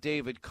do about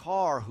David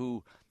Carr,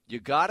 who you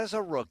got as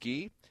a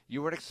rookie?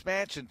 You were an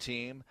expansion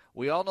team.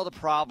 We all know the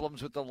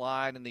problems with the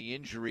line and the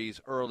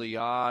injuries early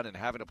on and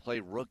having to play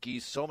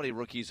rookies, so many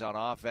rookies on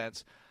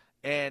offense.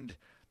 And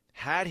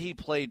had he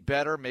played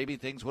better, maybe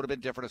things would have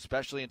been different,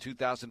 especially in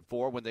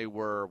 2004 when they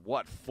were,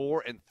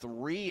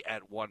 4-3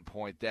 at one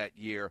point that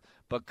year,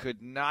 but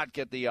could not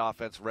get the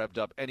offense revved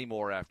up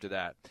anymore after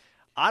that.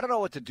 I don't know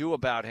what to do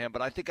about him,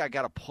 but I think I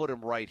got to put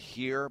him right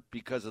here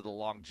because of the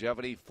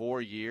longevity,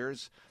 4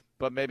 years.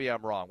 But maybe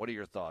I'm wrong. What are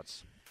your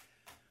thoughts?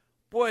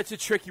 Boy, it's a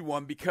tricky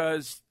one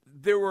because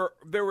there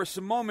were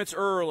some moments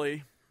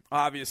early,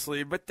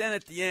 obviously, but then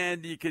at the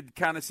end you could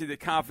kind of see the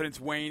confidence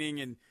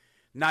waning, and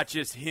not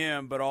just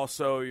him, but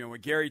also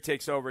when Gary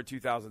takes over in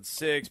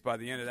 2006. By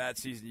the end of that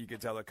season, you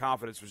could tell the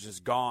confidence was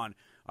just gone.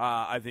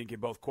 I think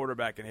in both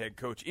quarterback and head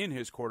coach in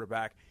his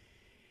quarterback.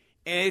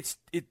 And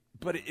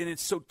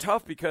it's so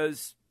tough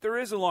because there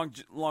is a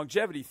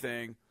longevity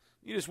thing.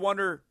 You just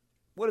wonder,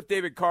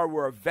 David Carr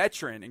were a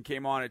veteran and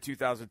came on in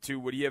 2002?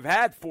 Would he have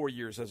had 4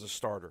 years as a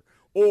starter?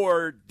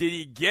 Or did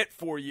he get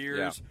 4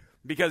 years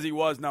because he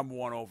was number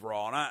one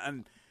overall?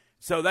 And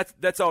so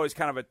that's always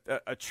kind of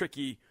a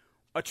tricky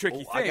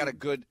thing. I got a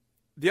good.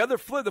 The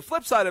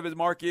flip side of his,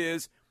 Mark,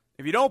 is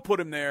if you don't put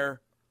him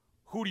there,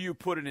 who do you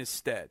put in his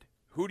stead?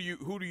 Who do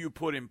you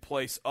put in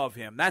place of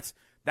him? That's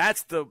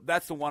the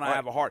one I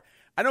have a hard.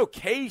 I know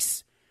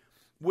Case.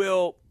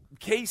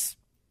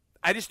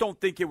 I just don't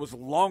think it was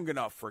long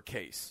enough for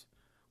Case.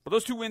 But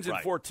those 2 wins in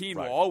 14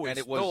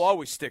 will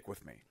always stick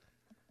with me.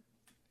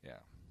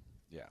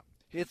 Yeah.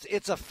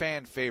 It's a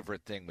fan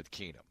favorite thing with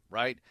Keenum,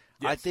 right?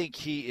 Yes. I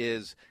think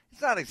it's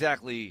not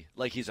exactly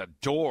like he's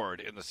adored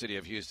in the city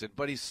of Houston,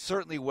 but he's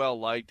certainly well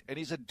liked, and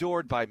he's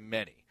adored by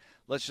many.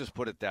 Let's just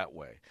put it that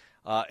way.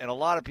 And a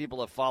lot of people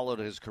have followed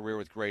his career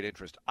with great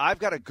interest. I've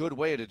got a good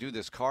way to do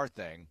this Carr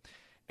thing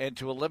and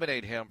to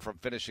eliminate him from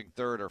finishing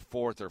 3rd or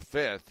 4th or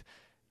 5th,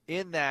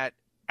 in that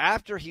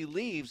after he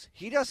leaves,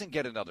 he doesn't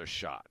get another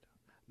shot.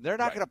 They're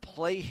not going to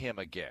play him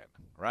again,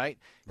 right?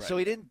 So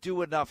he didn't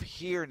do enough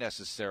here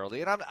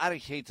necessarily. And I'm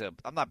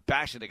not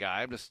bashing the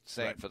guy. I'm just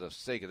saying for the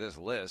sake of this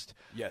list.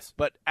 Yes.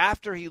 But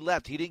after he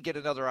left, he didn't get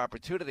another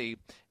opportunity,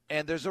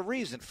 and there's a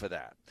reason for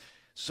that.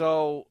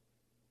 So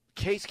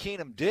Case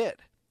Keenum did.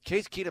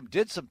 Case Keenum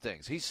did some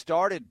things. He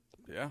started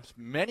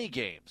many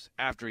games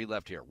after he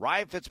left here.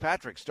 Ryan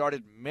Fitzpatrick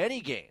started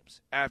many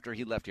games after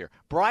he left here.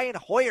 Brian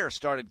Hoyer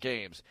started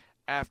games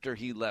after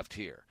he left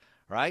here,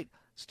 right?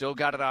 Still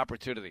got an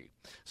opportunity.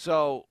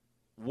 So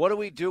what do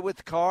we do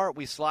with Carr?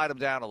 We slide him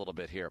down a little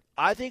bit here.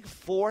 I think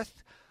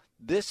 4th,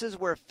 this is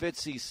where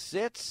Fitzy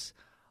sits,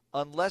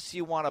 unless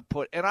you want to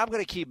put – and I'm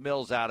going to keep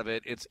Mills out of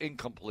it. It's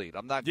incomplete.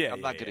 I'm not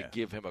going to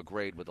give him a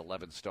grade with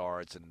 11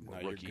 starts and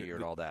rookie year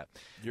and all that.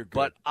 You're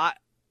good. But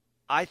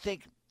I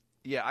think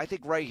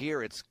right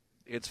here it's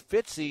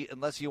Fitzy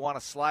unless you want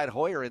to slide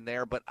Hoyer in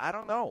there, but I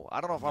don't know.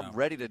 I don't know if I'm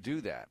ready to do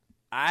that.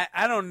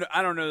 I don't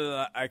know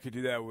that I could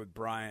do that with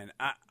Brian.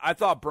 I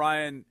thought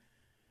Brian,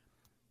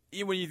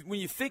 when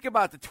you think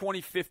about the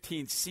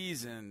 2015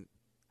 season,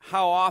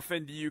 how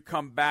often do you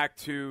come back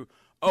to,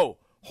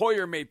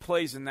 Hoyer made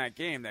plays in that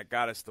game that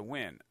got us the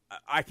win?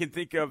 I can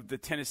think of the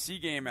Tennessee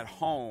game at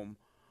home,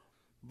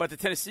 but the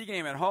Tennessee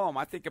game at home,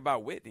 I think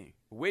about Whitney.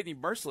 Whitney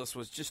Merciless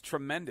was just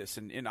tremendous,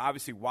 and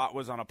obviously Watt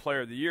was on a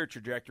Player of the Year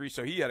trajectory,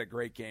 so he had a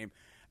great game.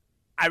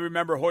 I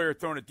remember Hoyer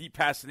throwing a deep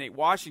pass to Nate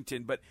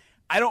Washington, but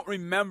I don't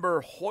remember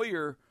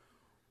Hoyer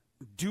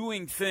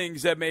doing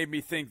things that made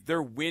me think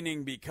they're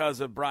winning because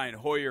of Brian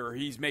Hoyer or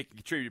he's making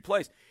contributed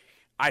plays.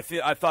 I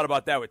thought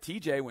about that with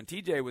TJ when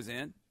TJ was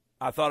in.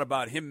 I thought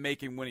about him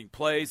making winning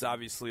plays.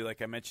 Obviously,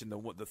 like I mentioned,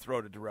 the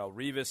throw to Darrelle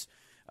Revis,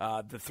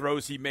 the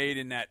throws he made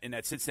in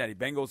that Cincinnati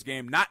Bengals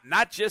game,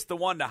 not just the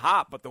one to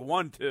Hop, but the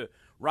one to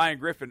Ryan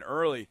Griffin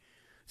early.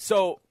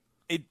 So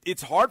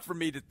it's hard for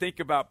me to think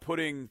about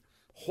putting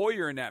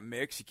Hoyer in that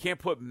mix. You can't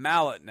put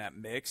Mallett in that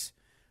mix.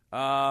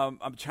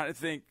 I'm trying to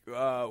think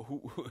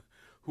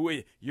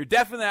who you're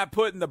definitely not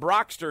putting the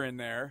Brockster in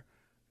there.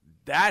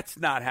 That's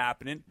not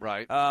happening.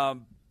 Right.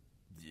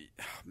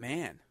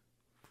 Man.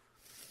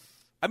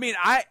 I mean,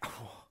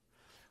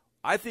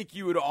 I think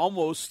you would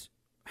almost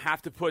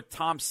have to put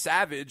Tom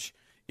Savage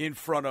in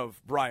front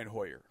of Brian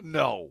Hoyer.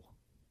 No.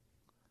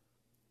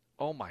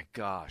 Oh, my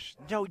gosh.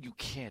 No, you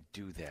can't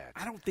do that.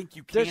 I don't think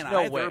you can. There's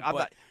no either,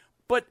 way.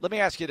 But let me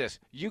ask you this.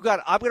 I'm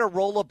going to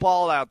roll a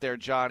ball out there,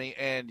 Johnny,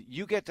 and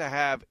you get to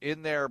have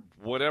in there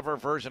whatever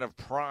version of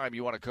prime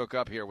you want to cook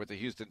up here with the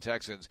Houston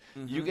Texans.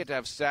 Mm-hmm. You get to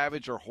have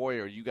Savage or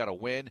Hoyer. You got to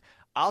win.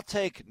 I'll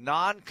take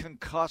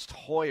non-concussed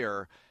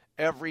Hoyer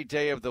every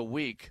day of the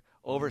week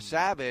over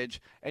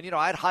Savage. And,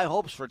 I had high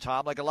hopes for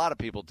Tom, like a lot of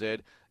people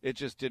did. It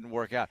just didn't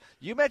work out.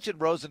 You mentioned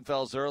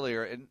Rosenfels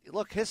earlier, and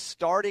look, his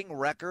starting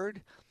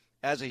record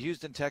as a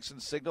Houston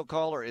Texans signal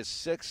caller is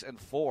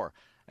 6-4.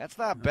 That's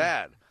not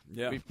bad.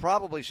 Yeah. We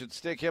probably should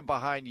stick him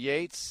behind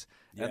Yates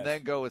and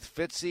then go with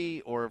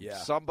Fitzy or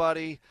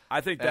somebody.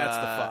 I think that's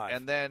the 5.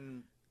 And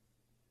then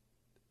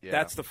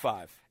that's the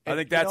 5. I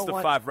think that's the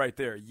 5 right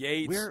there.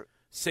 Yates,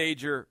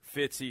 Sager,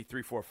 Fitzy,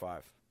 3, 4,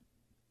 5.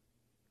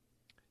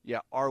 Yeah,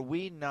 are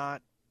we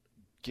not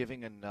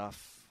giving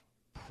enough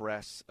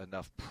press,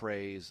 enough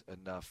praise,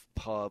 enough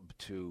pub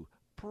to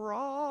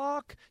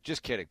Brock?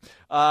 Just kidding.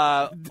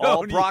 All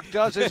Brock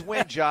does is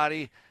win,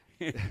 Johnny.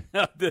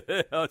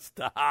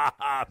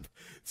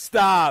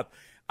 Stop.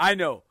 I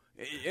know.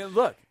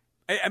 Look,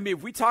 I mean,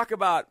 if you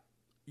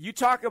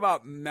talk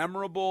about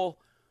memorable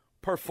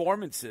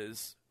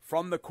performances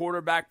from the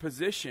quarterback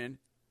position,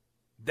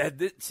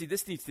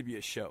 this needs to be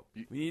a show.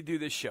 We need to do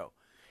this show.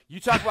 You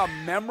talk about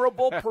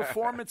memorable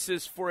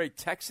performances for a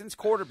Texans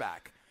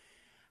quarterback.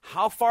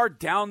 How far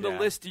down the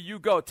list do you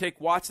go? Take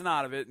Watson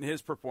out of it and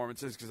his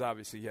performances, because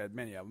obviously he had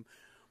many of them.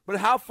 But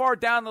how far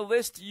down the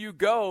list do you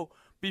go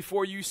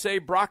before you say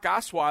Brock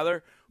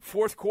Osweiler,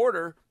 fourth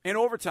quarter in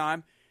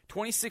overtime,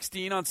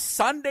 2016 on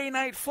Sunday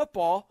Night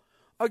Football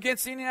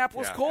against the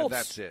Indianapolis Colts? And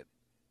that's it.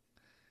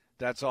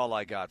 That's all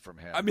I got from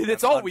him. I mean,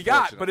 that's all we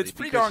got, but it's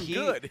pretty darn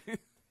good.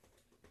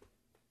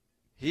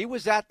 He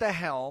was at the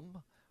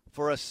helm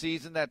for a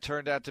season that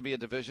turned out to be a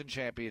division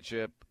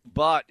championship,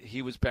 but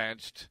he was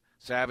benched.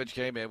 Savage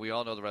came in. We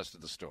all know the rest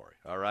of the story,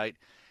 all right?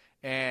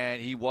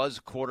 And he was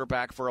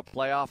quarterback for a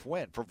playoff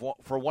win,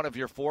 for one of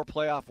your 4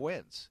 playoff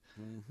wins.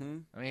 Mm-hmm.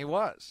 I mean, he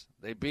was.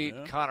 They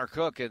beat Connor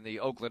Cook and the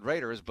Oakland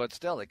Raiders, but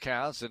still, it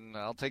counts, and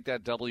I'll take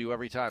that W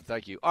every time.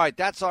 Thank you. All right,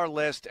 that's our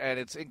list, and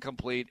it's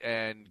incomplete,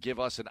 and give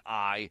us an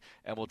I,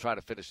 and we'll try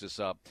to finish this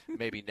up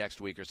maybe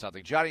next week or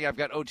something. Johnny, I've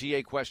got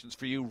OTA questions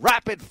for you.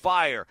 Rapid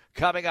fire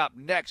coming up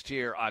next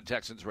here on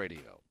Texans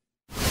Radio.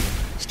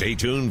 Stay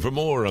tuned for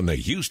more on the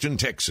Houston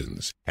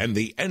Texans and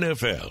the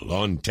NFL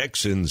on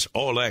Texans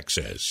All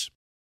Access.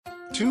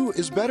 2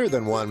 is better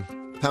than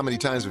 1. How many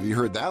times have you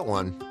heard that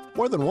one?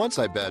 More than once,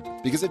 I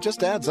bet, because it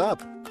just adds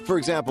up. For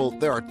example,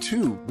 there are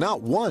 2,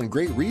 not 1,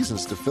 great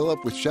reasons to fill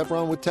up with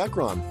Chevron with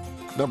Techron.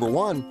 Number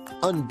 1,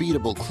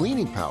 unbeatable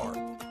cleaning power.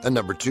 And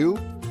number 2,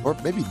 or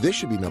maybe this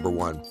should be number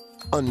 1,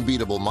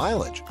 unbeatable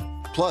mileage.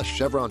 Plus,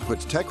 Chevron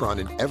puts Techron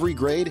in every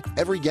grade,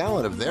 every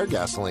gallon of their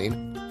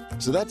gasoline.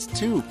 So that's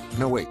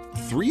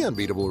 3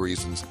 unbeatable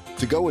reasons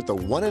to go with the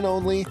one and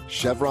only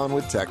Chevron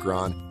with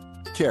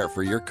Techron. Care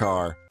for your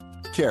car.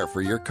 Care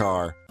for your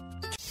car.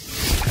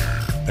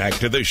 Back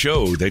to the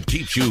show that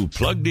keeps you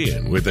plugged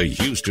in with the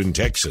Houston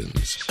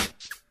Texans.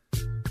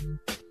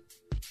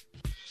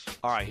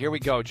 All right, here we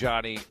go,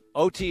 Johnny.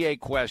 OTA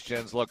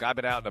questions. Look, I've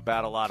been out and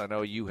about a lot. I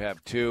know you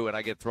have too, and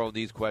I get thrown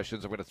these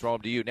questions. I'm going to throw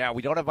them to you. Now,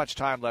 we don't have much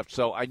time left,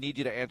 so I need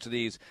you to answer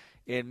these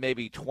in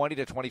maybe 20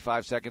 to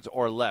 25 seconds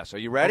or less. Are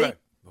you ready? Okay.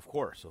 Of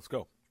course. Let's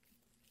go.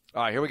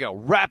 All right, here we go.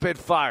 Rapid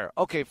fire.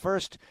 Okay,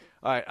 first,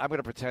 all right, I'm going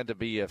to pretend to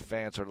be a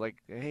fan, sort of like,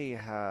 hey,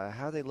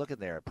 how are they looking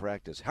there at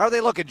practice? How are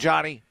they looking,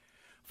 Johnny?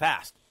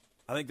 Fast.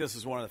 I think this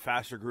is one of the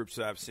faster groups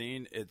that I've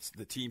seen. It's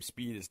the team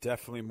speed is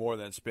definitely more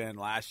than it's been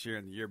last year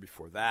and the year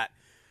before that.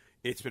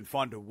 It's been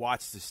fun to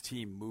watch this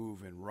team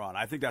move and run.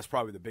 I think that's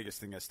probably the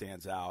biggest thing that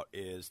stands out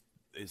is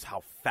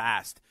how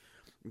fast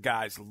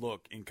guys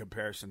look in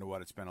comparison to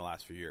what it's been the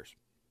last few years.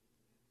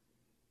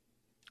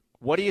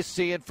 What are you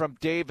seeing from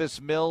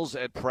Davis Mills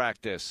at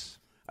practice?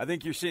 I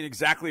think you're seeing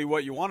exactly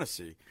what you want to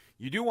see.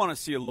 You do want to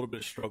see a little bit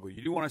of struggle.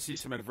 You do want to see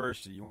some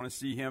adversity. You want to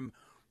see him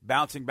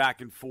bouncing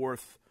back and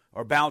forth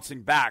or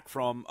bouncing back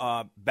from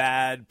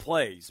bad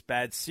plays,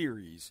 bad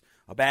series,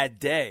 a bad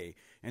day,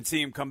 and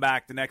see him come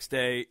back the next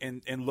day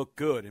and look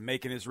good and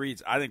making his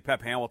reads. I think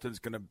Pep Hamilton's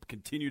going to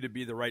continue to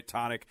be the right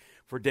tonic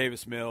for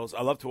Davis Mills.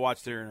 I love to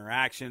watch their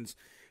interactions,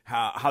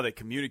 how they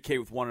communicate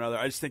with one another.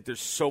 I just think there's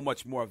so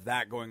much more of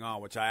that going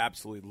on, which I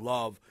absolutely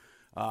love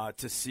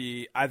to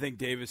see. I think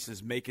Davis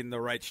is making the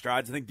right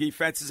strides. I think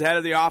defense is ahead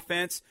of the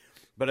offense,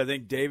 but I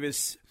think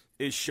Davis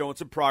is showing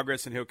some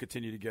progress, and he'll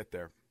continue to get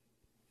there.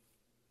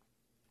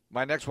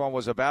 My next one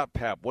was about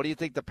Pep. What do you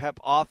think the Pep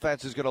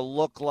offense is going to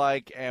look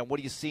like, and what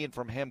are you seeing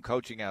from him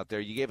coaching out there?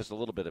 You gave us a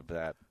little bit of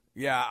that.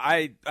 Yeah,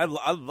 I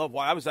love.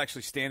 I was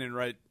actually standing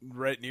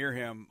right near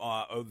him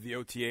of the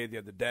OTA the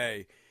other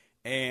day,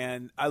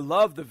 and I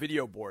love the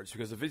video boards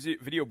because the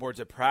video boards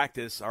at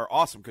practice are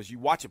awesome because you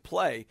watch a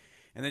play,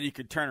 and then you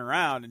can turn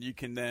around and you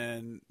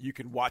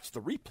can watch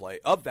the replay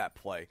of that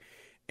play.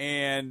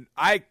 And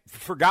I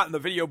forgotten the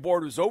video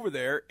board was over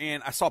there,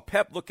 and I saw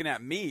Pep looking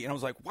at me, and I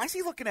was like, why is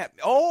he looking at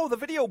me? Oh, the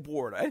video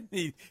board.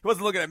 He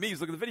wasn't looking at me. He was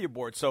looking at the video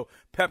board. So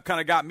Pep kind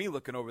of got me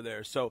looking over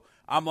there. So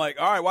I'm like,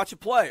 all right, watch it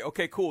play.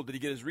 Okay, cool. Did he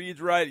get his reads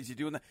right? Is he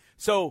doing that?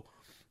 So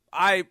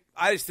I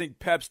just think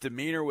Pep's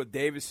demeanor with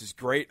Davis is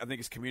great. I think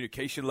his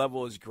communication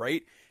level is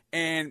great.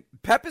 And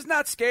Pep is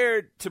not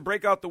scared to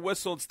break out the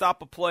whistle and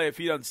stop a play if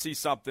he doesn't see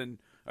something,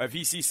 or if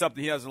he sees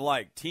something he doesn't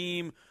like.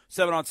 Team,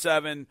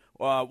 7-on-7,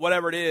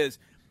 whatever it is.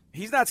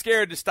 He's not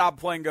scared to stop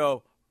play and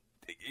go,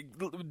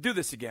 do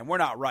this again. We're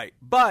not right.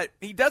 But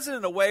he does it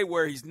in a way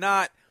where he's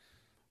not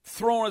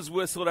throwing his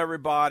whistle at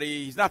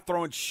everybody. He's not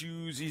throwing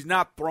shoes. He's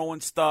not throwing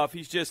stuff.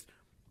 He's just,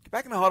 get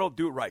back in the huddle,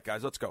 do it right,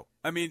 guys. Let's go.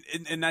 I mean,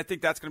 and I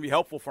think that's going to be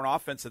helpful for an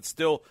offense that's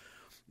still,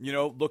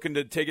 looking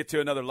to take it to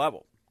another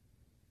level.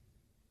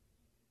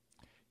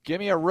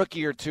 Give me a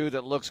rookie or two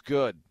that looks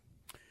good.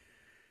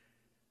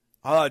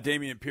 I thought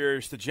Dameon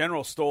Pierce, the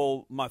general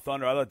stole my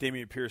thunder. I thought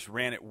Dameon Pierce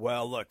ran it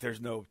well. Look, there's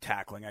no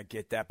tackling. I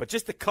get that. But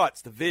just the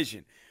cuts, the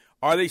vision.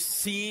 Are they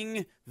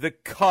seeing the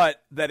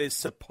cut that is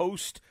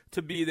supposed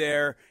to be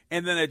there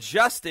and then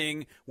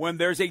adjusting when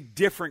there's a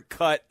different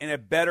cut and a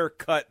better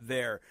cut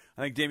there?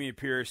 I think Dameon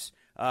Pierce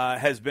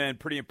has been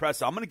pretty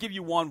impressive. I'm going to give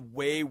you one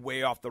way,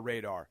 way off the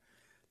radar.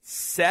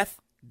 Seth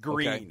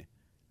Green. Okay.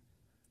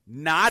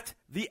 Not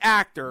the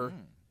actor.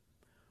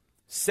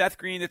 Seth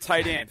Green, the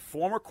tight end,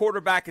 former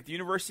quarterback at the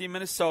University of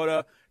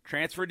Minnesota,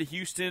 transferred to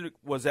Houston,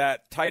 was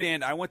at tight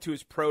end. I went to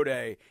his pro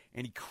day,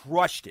 and he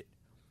crushed it.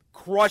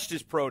 Crushed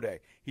his pro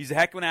day. He's a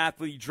heck of an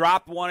athlete. He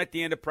dropped one at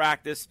the end of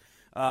practice,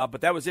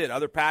 but that was it.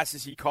 Other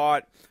passes he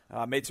caught,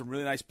 made some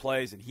really nice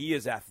plays, and he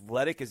is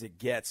athletic as it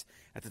gets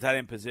at the tight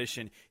end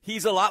position.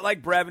 He's a lot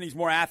like Brevin. He's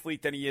more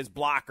athlete than he is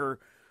blocker,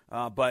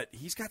 but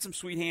he's got some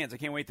sweet hands. I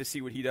can't wait to see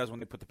what he does when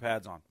they put the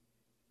pads on.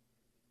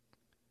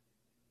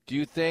 Do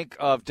you think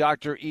of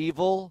Dr.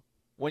 Evil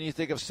when you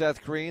think of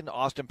Seth Green,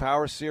 Austin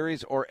Powers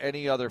series, or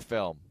any other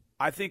film?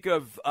 I think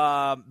of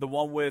the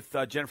one with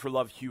Jennifer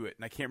Love Hewitt,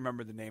 and I can't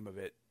remember the name of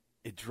it.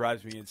 It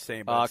drives me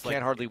insane. But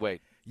Can't Hardly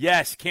Wait.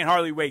 Yes, Can't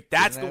Hardly Wait.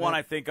 That's the one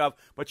I think of.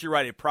 But you're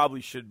right. It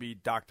probably should be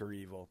Dr.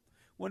 Evil.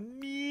 $1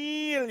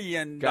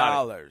 million.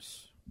 Mm-hmm.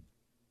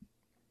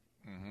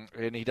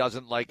 And he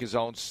doesn't like his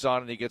own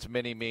son, and he gets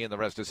mini-me, and the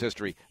rest is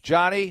history.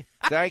 Johnny,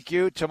 thank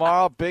you.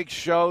 Tomorrow, big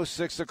show,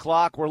 6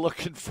 o'clock. We're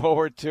looking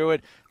forward to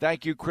it.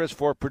 Thank you, Chris,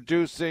 for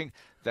producing.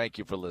 Thank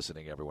you for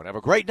listening, everyone. Have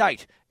a great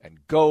night, and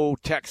go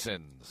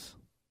Texans.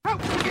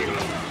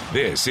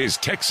 This is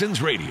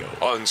Texans Radio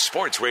on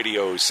Sports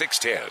Radio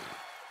 610.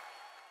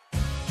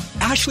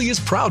 Ashley is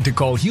proud to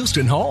call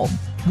Houston home.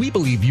 We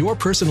believe your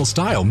personal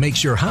style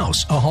makes your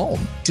house a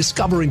home.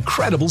 Discover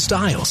incredible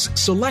styles,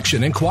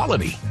 selection, and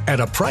quality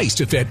at a price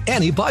to fit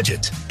any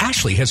budget.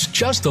 Ashley has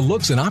just the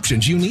looks and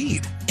options you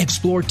need.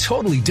 Explore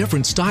totally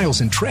different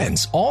styles and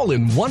trends all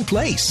in one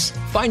place.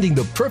 Finding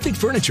the perfect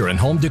furniture and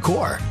home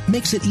decor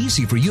makes it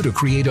easy for you to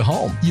create a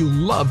home you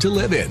love to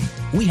live in.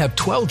 We have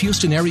 12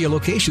 Houston area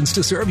locations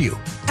to serve you.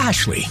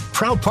 Ashley,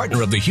 proud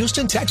partner of the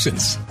Houston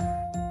Texans.